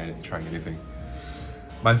to trying anything.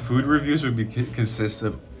 My food reviews would consist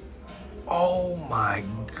of, oh my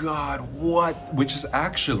god, what? Which is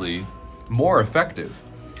actually more effective.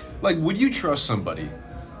 Like, would you trust somebody?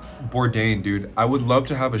 Bourdain, dude, I would love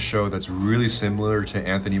to have a show that's really similar to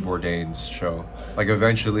Anthony Bourdain's show. Like,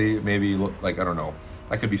 eventually, maybe, like, I don't know.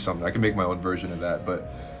 That could be something. I can make my own version of that,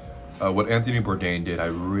 but what Anthony Bourdain did, I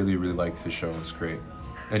really, really liked the show. It's great.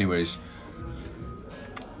 Anyways,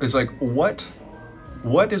 it's like, what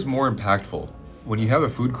is more impactful? When you have a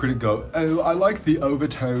food critic go, oh, I like the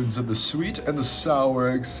overtones of the sweet and the sour,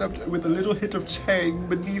 except with a little hit of tang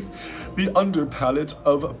beneath the underpalate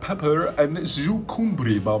of pepper and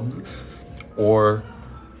zucchini bombs. Or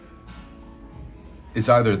it's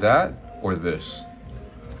either that or this.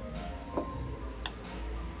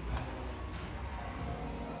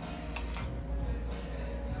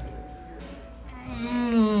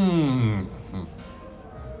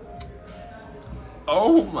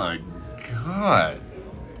 Oh my god.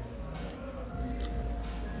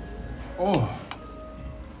 Oh.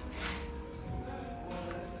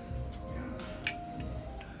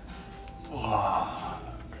 Fuck.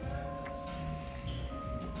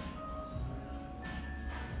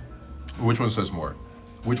 Which one says more?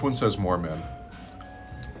 Which one says more, man?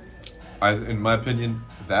 In my opinion,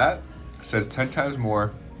 that says 10 times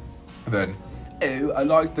more than, oh, I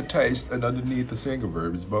like the taste, and underneath the single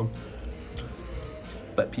verb is bum.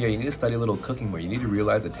 But Pierre, you need to study a little cooking more. You need to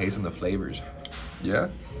realize the taste and the flavors. Yeah?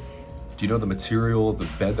 Do you know the material of the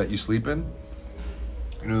bed that you sleep in?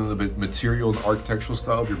 You know the material and architectural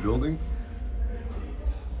style of your building?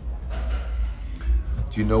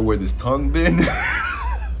 Do you know where this tongue been?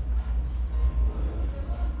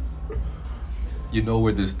 You know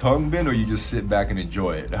where this tongue been, or you just sit back and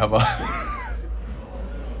enjoy it? How about?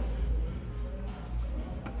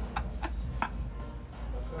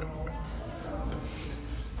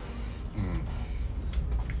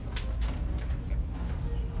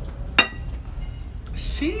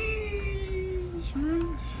 Sheesh,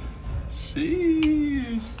 bro.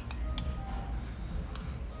 Sheesh.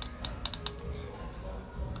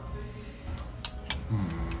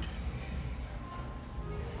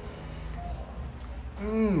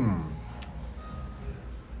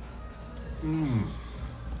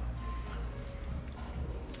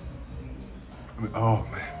 Oh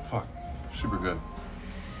man, fuck. Super good.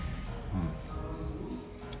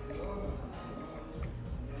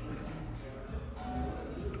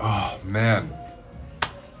 Oh man.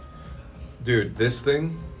 Dude, this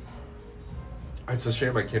thing, it's a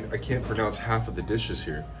shame I can't pronounce half of the dishes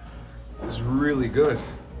here. It's really good.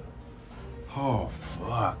 Oh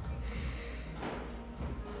fuck.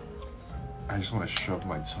 I just want to shove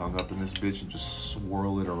my tongue up in this bitch and just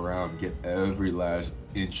swirl it around, get every last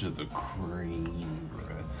inch of the cream,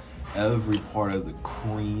 bruh. Every part of the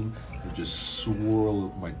cream, and just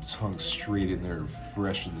swirl my tongue straight in there and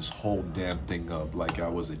freshen this whole damn thing up like I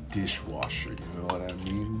was a dishwasher, you know what I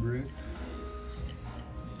mean, bruh?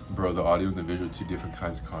 Bro, the audio and the visual are two different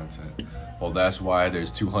kinds of content. Well, that's why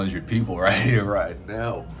there's 200 people right here right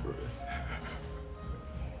now, bruh.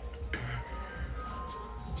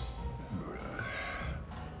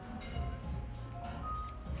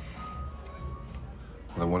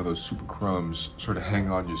 Like one of those super crumbs sort of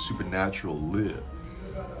hang on your supernatural lip.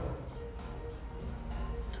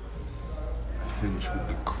 Finish with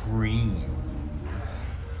the cream.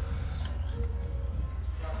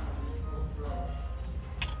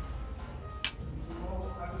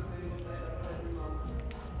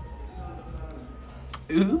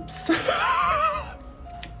 Oops.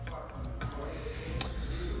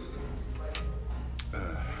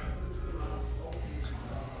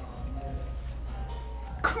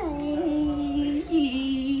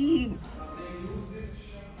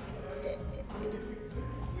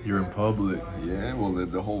 You're in public, yeah. Well,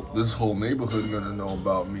 this whole neighborhood gonna know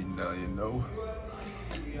about me now, you know.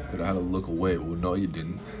 That I had to look away. Well, no, you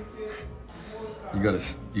didn't. You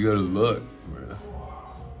gotta look, bro.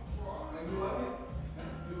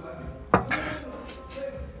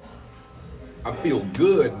 I feel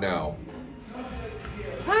good now.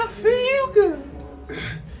 I feel good.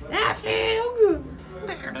 I feel good.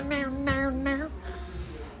 Now.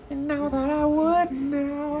 You know that I would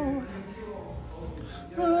now.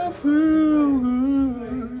 I feel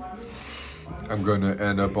good. I'm gonna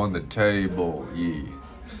end up on the table, yeah.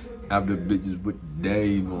 After bitches with the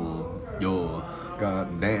table, yo.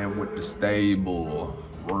 Goddamn with the stable,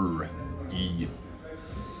 yeah.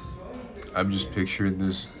 I'm just picturing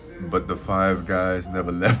this, but the 5 guys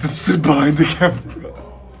never left and stood behind the camera.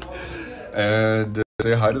 And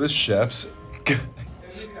say hi to the chefs.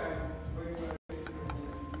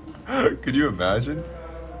 Could you imagine?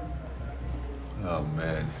 Oh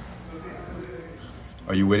man.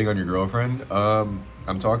 Are you waiting on your girlfriend?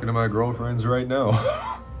 I'm talking to my girlfriends right now.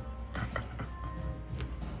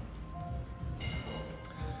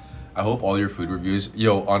 I hope all your food reviews.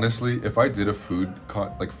 Yo, honestly, if I did a food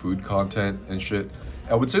content and shit,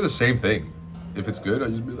 I would say the same thing. If it's good,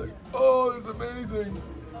 I'd just be like, oh, it's amazing.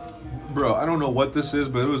 Bro, I don't know what this is,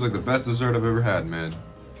 but it was like the best dessert I've ever had, man.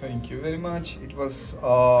 Thank you very much. It was,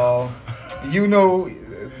 you know,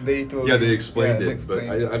 they told yeah, me. they explained they it, explained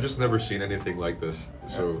but I've just never seen anything like this.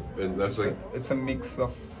 So that's like... It's a mix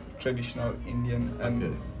of traditional Indian and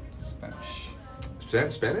okay. Spanish.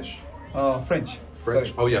 Spanish? French. French?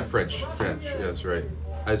 Sorry. Oh yeah, French. Yeah, that's right.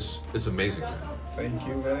 It's amazing, man. Thank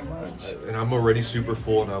you very much. And I'm already super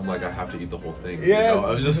full, and I'm like, I have to eat the whole thing. Yeah, you know?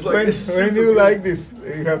 I was just like, when you like this,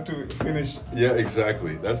 you have to finish. Yeah,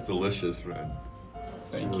 exactly. That's delicious, man.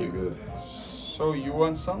 Thank really you. Good. So you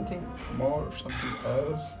want something more, something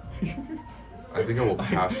else? I think I will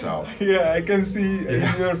pass out. Yeah, I can see in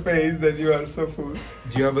your face that you are so full. Do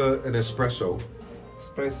you have an espresso?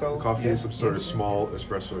 Espresso? Coffee, yes, some sort of yes. small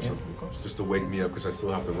espresso or something, of course. just to wake me up because I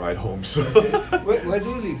still have to ride home. So. Where do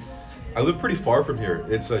you live? I live pretty far from here.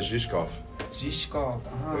 It's Zhishkov. Zhishkov.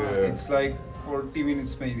 Yeah. It's like 40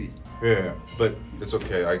 minutes maybe. Yeah, but it's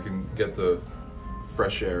okay. I can get the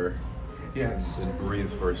fresh air. Yes. And breathe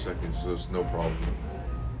for a second, so it's no problem.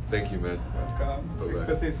 Thank you, man. Welcome. Bye-bye.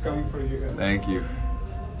 Espresso is coming for you. Thank you.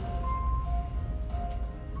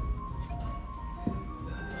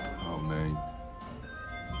 Oh man.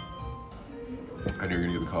 I knew you were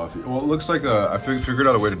gonna get the coffee. Well, it looks like I figured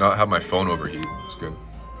out a way to not have my phone overheat. It's good.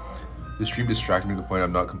 This stream distracted me to the point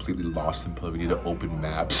I'm not completely lost in play. We need to open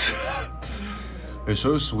maps. They're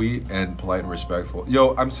so sweet and polite and respectful.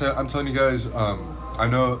 Yo, I'm telling you guys, I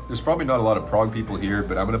know there's probably not a lot of Prague people here,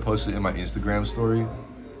 but I'm gonna post it in my Instagram story.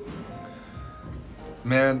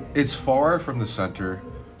 Man, it's far from the center,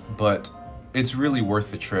 but it's really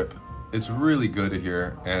worth the trip. It's really good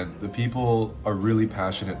here, and the people are really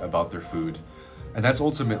passionate about their food. And that's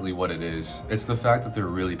ultimately what it is. It's the fact that they're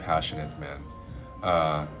really passionate, man.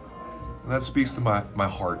 And that speaks to my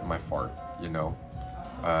heart, my fart, you know?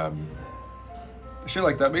 Shit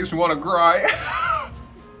like that makes me want to cry.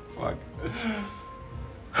 Fuck.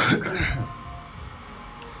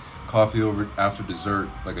 Coffee over after dessert,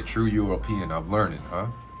 like a true European. I'm learning, huh?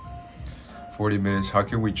 40 minutes. How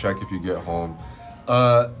can we check if you get home?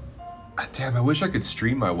 Damn, I wish I could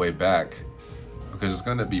stream my way back because it's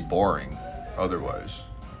gonna be boring otherwise.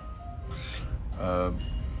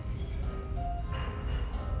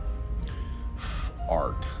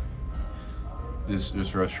 Art.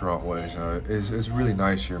 This restaurant was it's really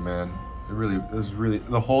nice here, man. It was really,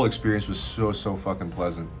 the whole experience was so fucking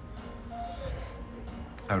pleasant.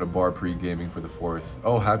 At a bar pre-gaming for the 4th.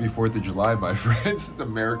 Oh, happy 4th of July, my friends. The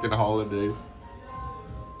American holiday.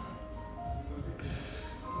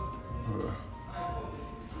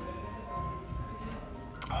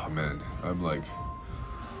 Oh man, I'm like,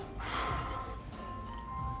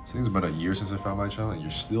 I think it's been a year since I found my channel, and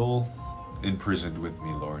you're still imprisoned with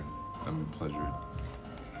me, Lauren. I'm pleasured.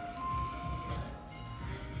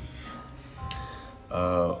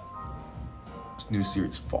 This new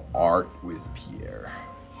series for art with Pierre.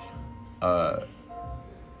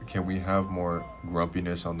 Can we have more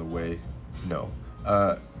grumpiness on the way? No.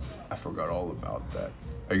 I forgot all about that.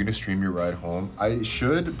 Are you gonna stream your ride home? I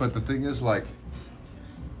should, but the thing is, like,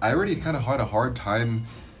 I already kind of had a hard time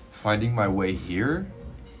finding my way here.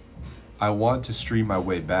 I want to stream my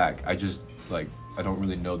way back. I just, like, I don't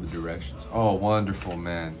really know the directions. Oh, wonderful,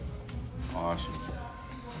 man. Awesome.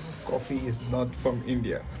 Coffee is not from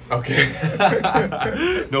India. Okay.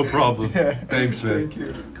 No problem. Yeah. Thanks, man. Thank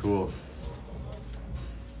you. Cool.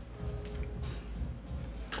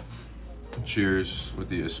 Cheers with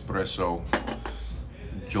the espresso.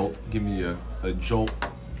 Jolt. Give me a jolt.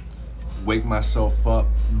 Wake myself up,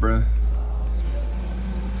 bruh.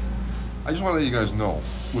 I just want to let you guys know,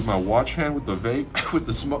 with my watch hand, with the vape, with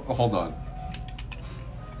the smoke. Oh, hold on.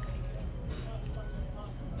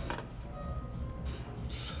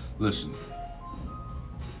 Listen.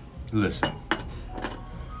 Listen.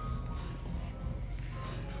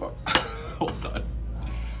 Fuck. Hold on.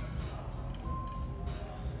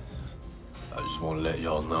 I just want to let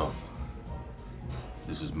y'all know,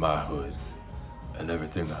 this is my hood, and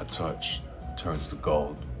everything I touch turns to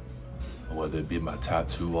gold. Whether it be my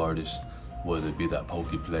tattoo artist, whether it be that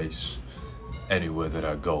pokey place, anywhere that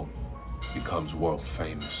I go becomes world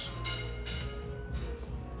famous.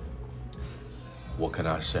 What can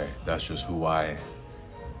I say? That's just who I am.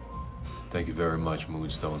 Thank you very much,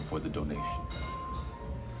 Moonstone, for the donation.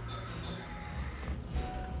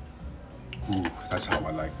 Ooh, that's how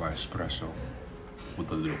I like my espresso,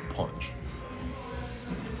 with a little punch.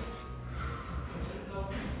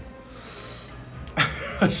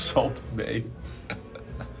 Salt Bay.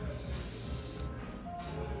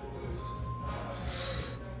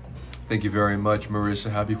 Thank you very much,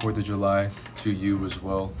 Marissa. Happy 4th of July to you as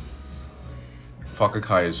well.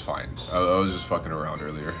 Fakakai is fine. I was just fucking around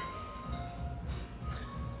earlier.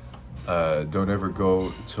 Don't ever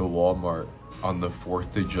go to Walmart on the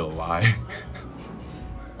 4th of July.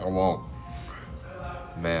 I won't.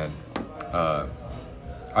 Man.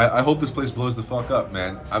 I hope this place blows the fuck up,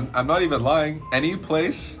 man. I'm not even lying. Any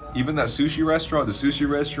place, even that sushi restaurant,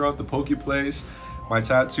 the poke place, my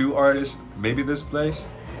tattoo artist, maybe this place.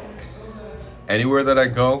 Anywhere that I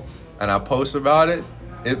go and I post about it,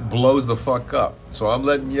 it blows the fuck up. So I'm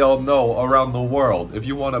letting y'all know around the world, if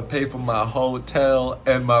you want to pay for my hotel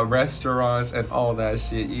and my restaurants and all that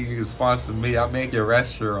shit, you can sponsor me. I'll make your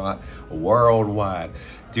restaurant worldwide.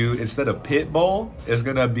 Dude, instead of Pitbull, it's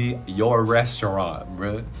gonna be your restaurant,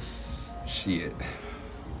 bro. Shit.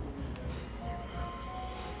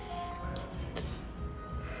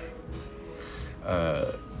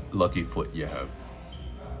 Lucky foot you have.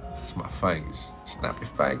 It's my fangs. Snap your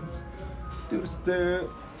fangs. Do the step.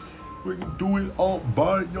 We can do it all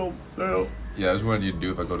by yourself. Yeah, that's what I need to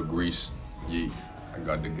do if I go to Greece. Yeah, I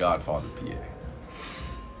got the Godfather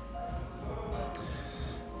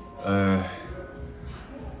PA.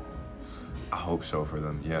 I hope so for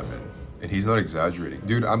them. Yeah, man. And he's not exaggerating.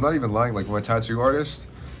 Dude, I'm not even lying. Like, my tattoo artist,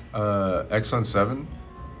 Exxon7,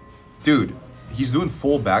 dude, he's doing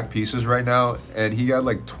full back pieces right now, and he got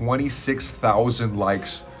like 26,000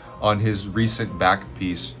 likes on his recent back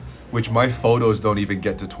piece, which my photos don't even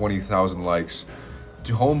get to 20,000 likes.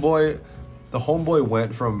 To homeboy, the homeboy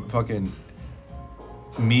went from fucking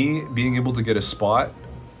me being able to get a spot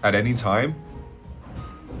at any time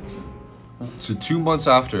to 2 months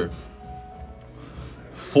after,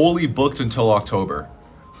 fully booked until October.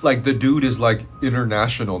 Like, the dude is like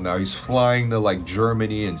international now. He's flying to like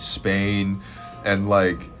Germany and Spain and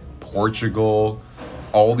like Portugal,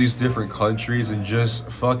 all these different countries, and just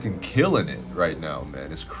fucking killing it right now,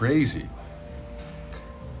 man. It's crazy.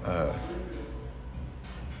 It's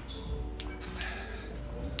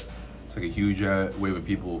like a huge wave of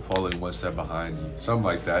people following one step behind you. Something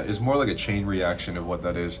like that. It's more like a chain reaction of what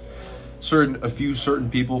that is. A few certain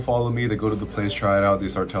people follow me, they go to the place, try it out, they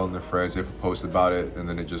start telling their friends, they post about it, and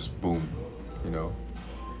then it just boom, you know.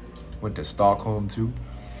 Went to Stockholm too.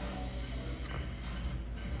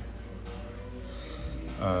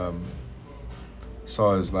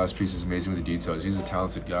 Saw his last piece, is amazing with the details. He's a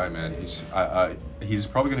talented guy, man. He's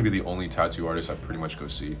probably gonna be the only tattoo artist I pretty much go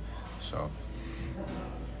see. so.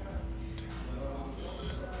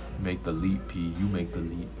 Make the leap, P. You make the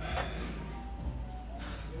leap.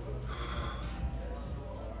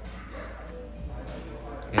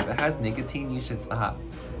 If it has nicotine, you should stop.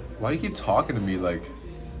 Why do you keep talking to me like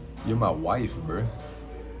you're my wife, bro?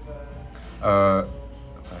 What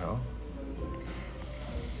the hell?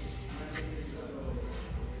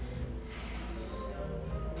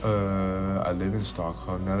 I live in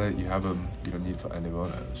Stockholm. Now that you have them, you don't need for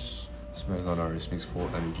anyone else. Smells on ours, makes full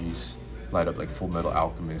energies. Light up like Full Metal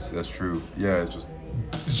Alchemist. That's true. Yeah, it's just.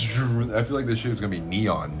 I feel like this shit is gonna be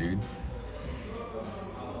neon, dude.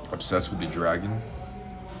 Obsessed with the dragon.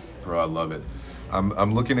 Bro, I love it.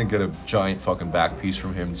 I'm looking to get a giant fucking back piece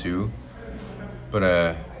from him too.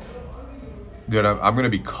 But dude, I'm gonna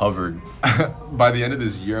be covered. By the end of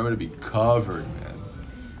this year, I'm gonna be covered, man.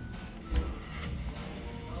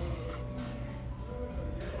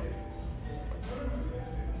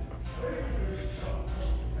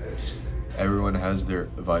 Everyone has their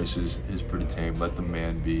vices. Is pretty tame. Let the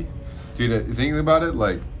man be. Dude, thinking about it,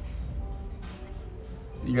 like,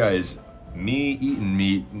 you guys, me eating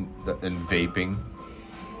meat and vaping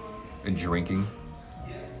and drinking,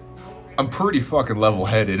 I'm pretty fucking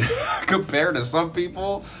level-headed compared to some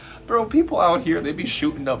people. Bro, people out here, they be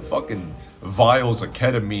shooting up fucking vials of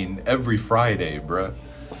ketamine every Friday, bruh.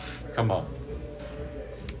 Come on.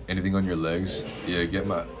 Anything on your legs? Yeah, get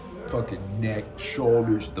my fucking neck,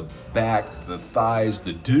 shoulders, the back, the thighs,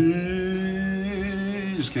 the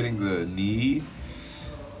D. Just kidding, the knee.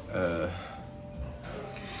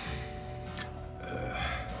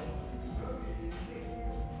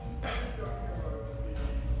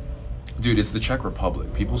 Dude, it's the Czech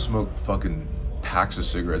Republic. People smoke fucking packs of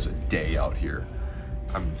cigarettes a day out here.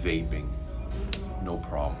 I'm vaping. No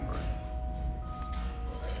problem, bro.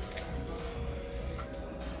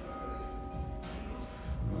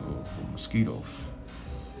 Mosquitoes.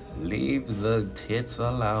 Leave the tits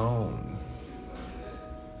alone.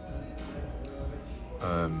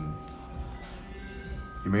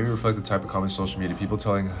 You made me reflect the type of comments on social media. People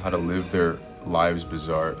telling how to live their lives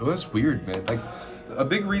bizarre. Oh, that's weird, man. Like, a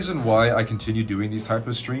big reason why I continue doing these type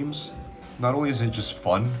of streams, not only is it just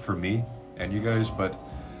fun for me and you guys, but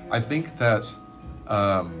I think that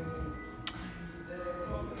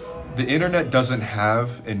the internet doesn't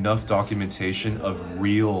have enough documentation of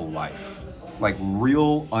real life, like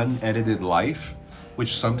real unedited life,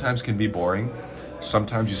 which sometimes can be boring.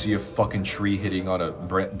 Sometimes you see a fucking tree hitting on a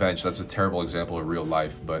bench. That's a terrible example of real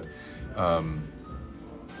life, but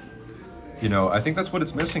you know, I think that's what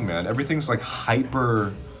it's missing, man. Everything's like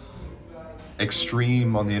hyper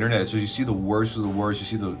extreme on the internet. So you see the worst of the worst, you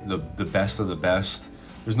see the best of the best.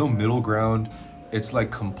 There's no middle ground. It's like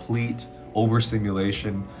complete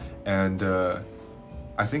overstimulation. And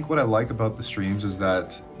I think what I like about the streams is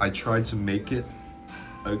that I try to make it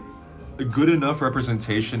a good enough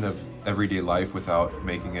representation of everyday life without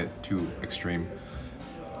making it too extreme.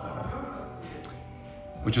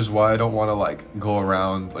 Which is why I don't want to like go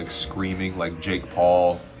around like screaming like Jake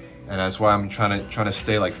Paul, and that's why I'm trying to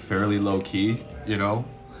stay like fairly low key, you know,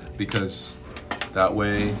 because that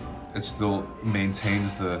way it still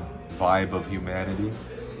maintains the vibe of humanity.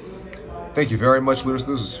 Thank you very much, Lewis.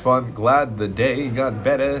 This was fun. Glad the day got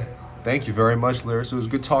better. Thank you very much, Lewis. It was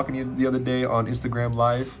good talking to you the other day on Instagram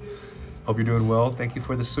Live. Hope you're doing well. Thank you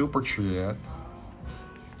for the super chat.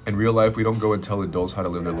 In real life, we don't go and tell adults how to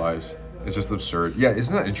live their lives. It's just absurd. Yeah,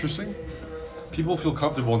 isn't that interesting? People feel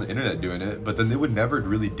comfortable on the internet doing it, but then they would never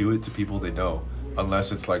really do it to people they know,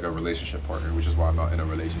 unless it's like a relationship partner, which is why I'm not in a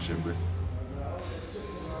relationship with.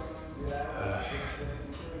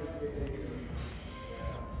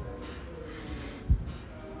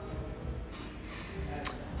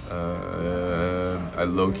 I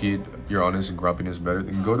low-key, you're honest and grumpiness better,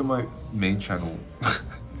 then go to my main channel.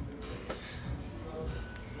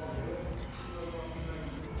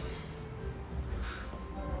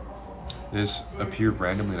 This appeared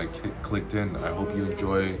randomly and I clicked in. I hope you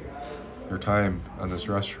enjoy your time on this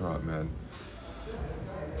restaurant, man.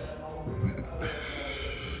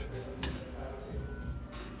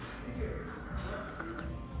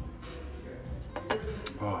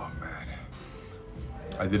 Oh, man.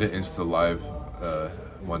 I did an Insta Live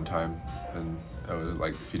one time, and that was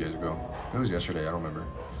like a few days ago. It was yesterday, I don't remember.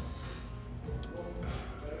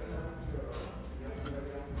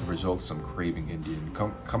 The results I'm craving Indian.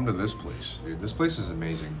 Come to this place, dude. This place is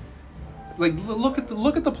amazing. Like, look at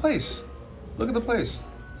the place. Look at the place,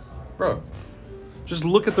 bro. Just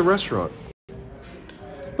look at the restaurant.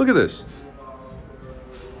 Look at this.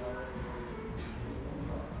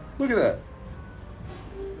 Look at that.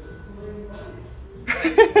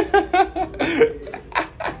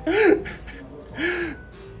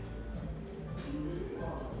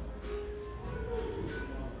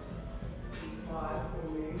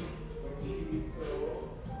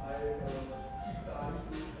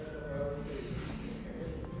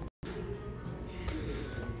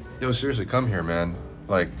 Yo, seriously, come here, man.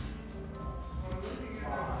 Like,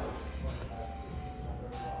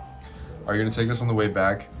 are you gonna take us on the way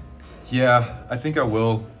back? Yeah, I think I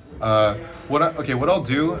will. What I'll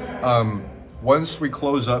do, once we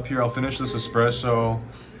close up here, I'll finish this espresso,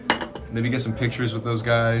 maybe get some pictures with those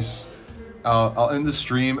guys. I'll end the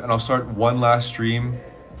stream and I'll start one last stream.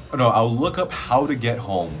 No, I'll look up how to get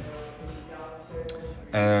home.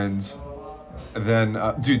 And then,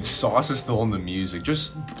 dude, Sauce is still on the music.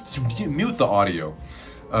 Just mute the audio.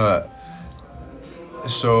 I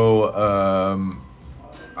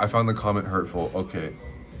found the comment hurtful. Okay.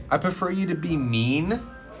 I prefer you to be mean.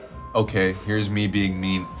 Okay, here's me being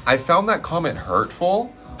mean. I found that comment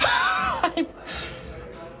hurtful.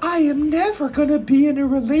 I am never gonna be in a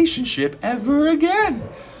relationship ever again.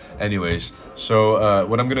 Anyways, so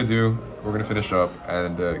what I'm gonna do, we're gonna finish up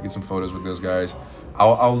and get some photos with those guys.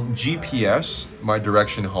 I'll GPS my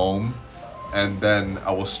direction home, and then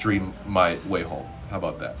I will stream my way home. How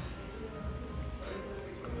about that?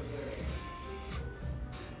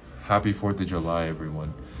 Happy 4th of July,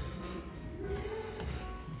 everyone.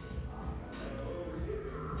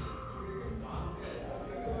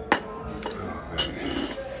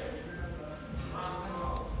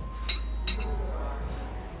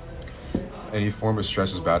 Any form of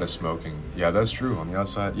stress is bad as smoking. Yeah, that's true. On the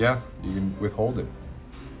outside, yeah, you can withhold it.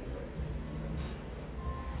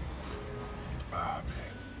 Oh,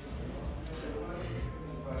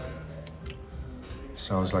 man.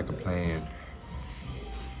 Sounds like a plan.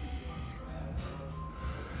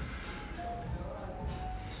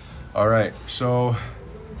 All right, so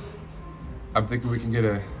I'm thinking we can get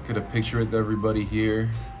a picture with everybody here.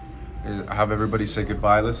 Have everybody say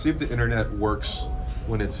goodbye. Let's see if the internet works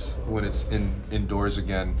when it's indoors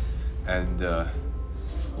again, and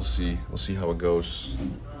we'll see how it goes.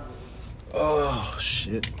 Oh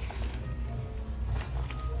shit!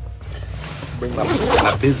 Bring my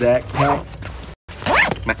Bizac pack,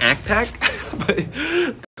 my act pack,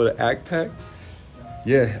 the act pack.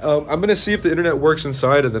 Yeah, I'm gonna see if the internet works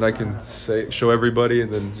inside, and then I can show everybody,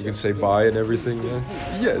 and then you can say bye and everything. Yeah.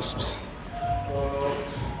 Yes.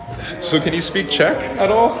 So can you speak Czech at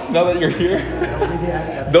all now that you're here?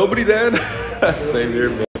 Nobody then? Same here,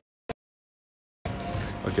 man.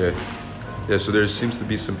 Okay. Yeah, so there seems to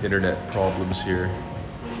be some internet problems here.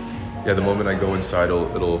 Yeah, the moment I go inside,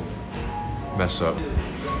 it'll mess up.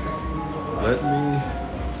 Let me...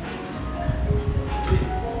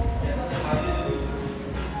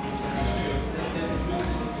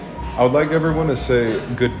 I would like everyone to say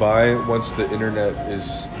goodbye once the internet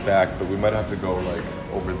is back, but we might have to go like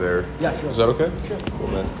over there. Yeah, sure. Is that okay? Sure. Cool,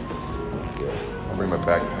 man. Yeah. I'll bring my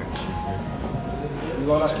backpack. You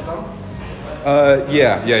want us to come?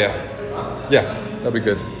 Yeah. Yeah, that'd be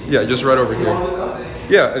good. Yeah, just right over here.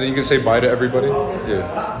 Yeah, and then you can say bye to everybody.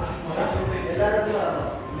 Yeah.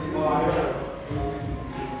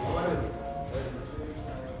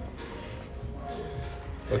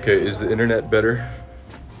 Okay, is the internet better?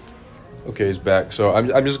 Okay, he's back. So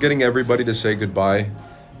I'm just getting everybody to say goodbye,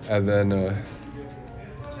 and then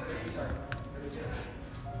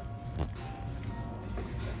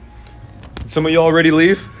did some of you already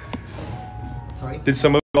leave? Sorry? Did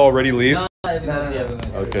some of you already leave? No,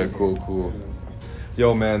 Okay, cool.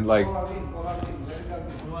 Yo, man, like,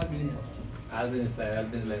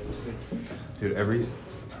 dude,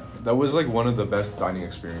 that was like one of the best dining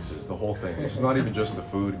experiences. The whole thing. It's not even just the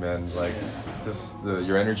food, man. Like, just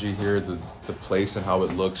your energy here, the place and how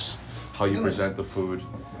it looks, how you present the food.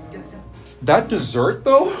 That dessert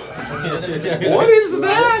though? What is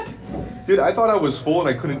that? Dude, I thought I was full and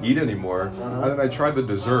I couldn't eat anymore. And then I tried the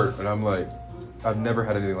dessert and I'm like, I've never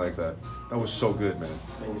had anything like that. That was so good, man.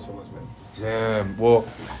 Thank you so much, man. Damn. Well,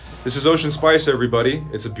 this is Ocean Spice, everybody.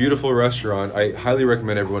 It's a beautiful restaurant. I highly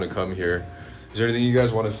recommend everyone to come here. Is there anything you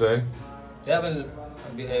guys want to say? Yeah, well,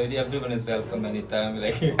 everyone is welcome anytime.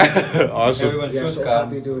 Like, Awesome. everyone Yeah, should so come.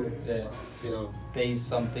 happy to, Yeah, taste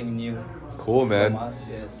something new. Cool, man. From us,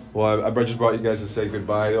 yes. Well, I just brought you guys to say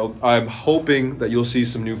goodbye. I'm hoping that you'll see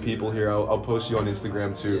some new people here. I'll post you on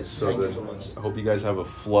Instagram too. Yes, So thank you that so much. I hope you guys have a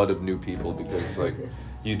flood of new people because like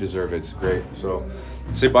you deserve it. It's great. So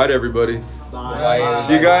say bye to everybody. Bye.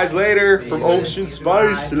 See you guys later from Ocean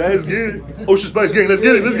Spice. Let's get it. Ocean Spice gang, let's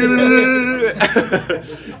get it.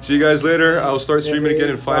 See you guys later. I'll start streaming again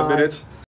in 5 minutes.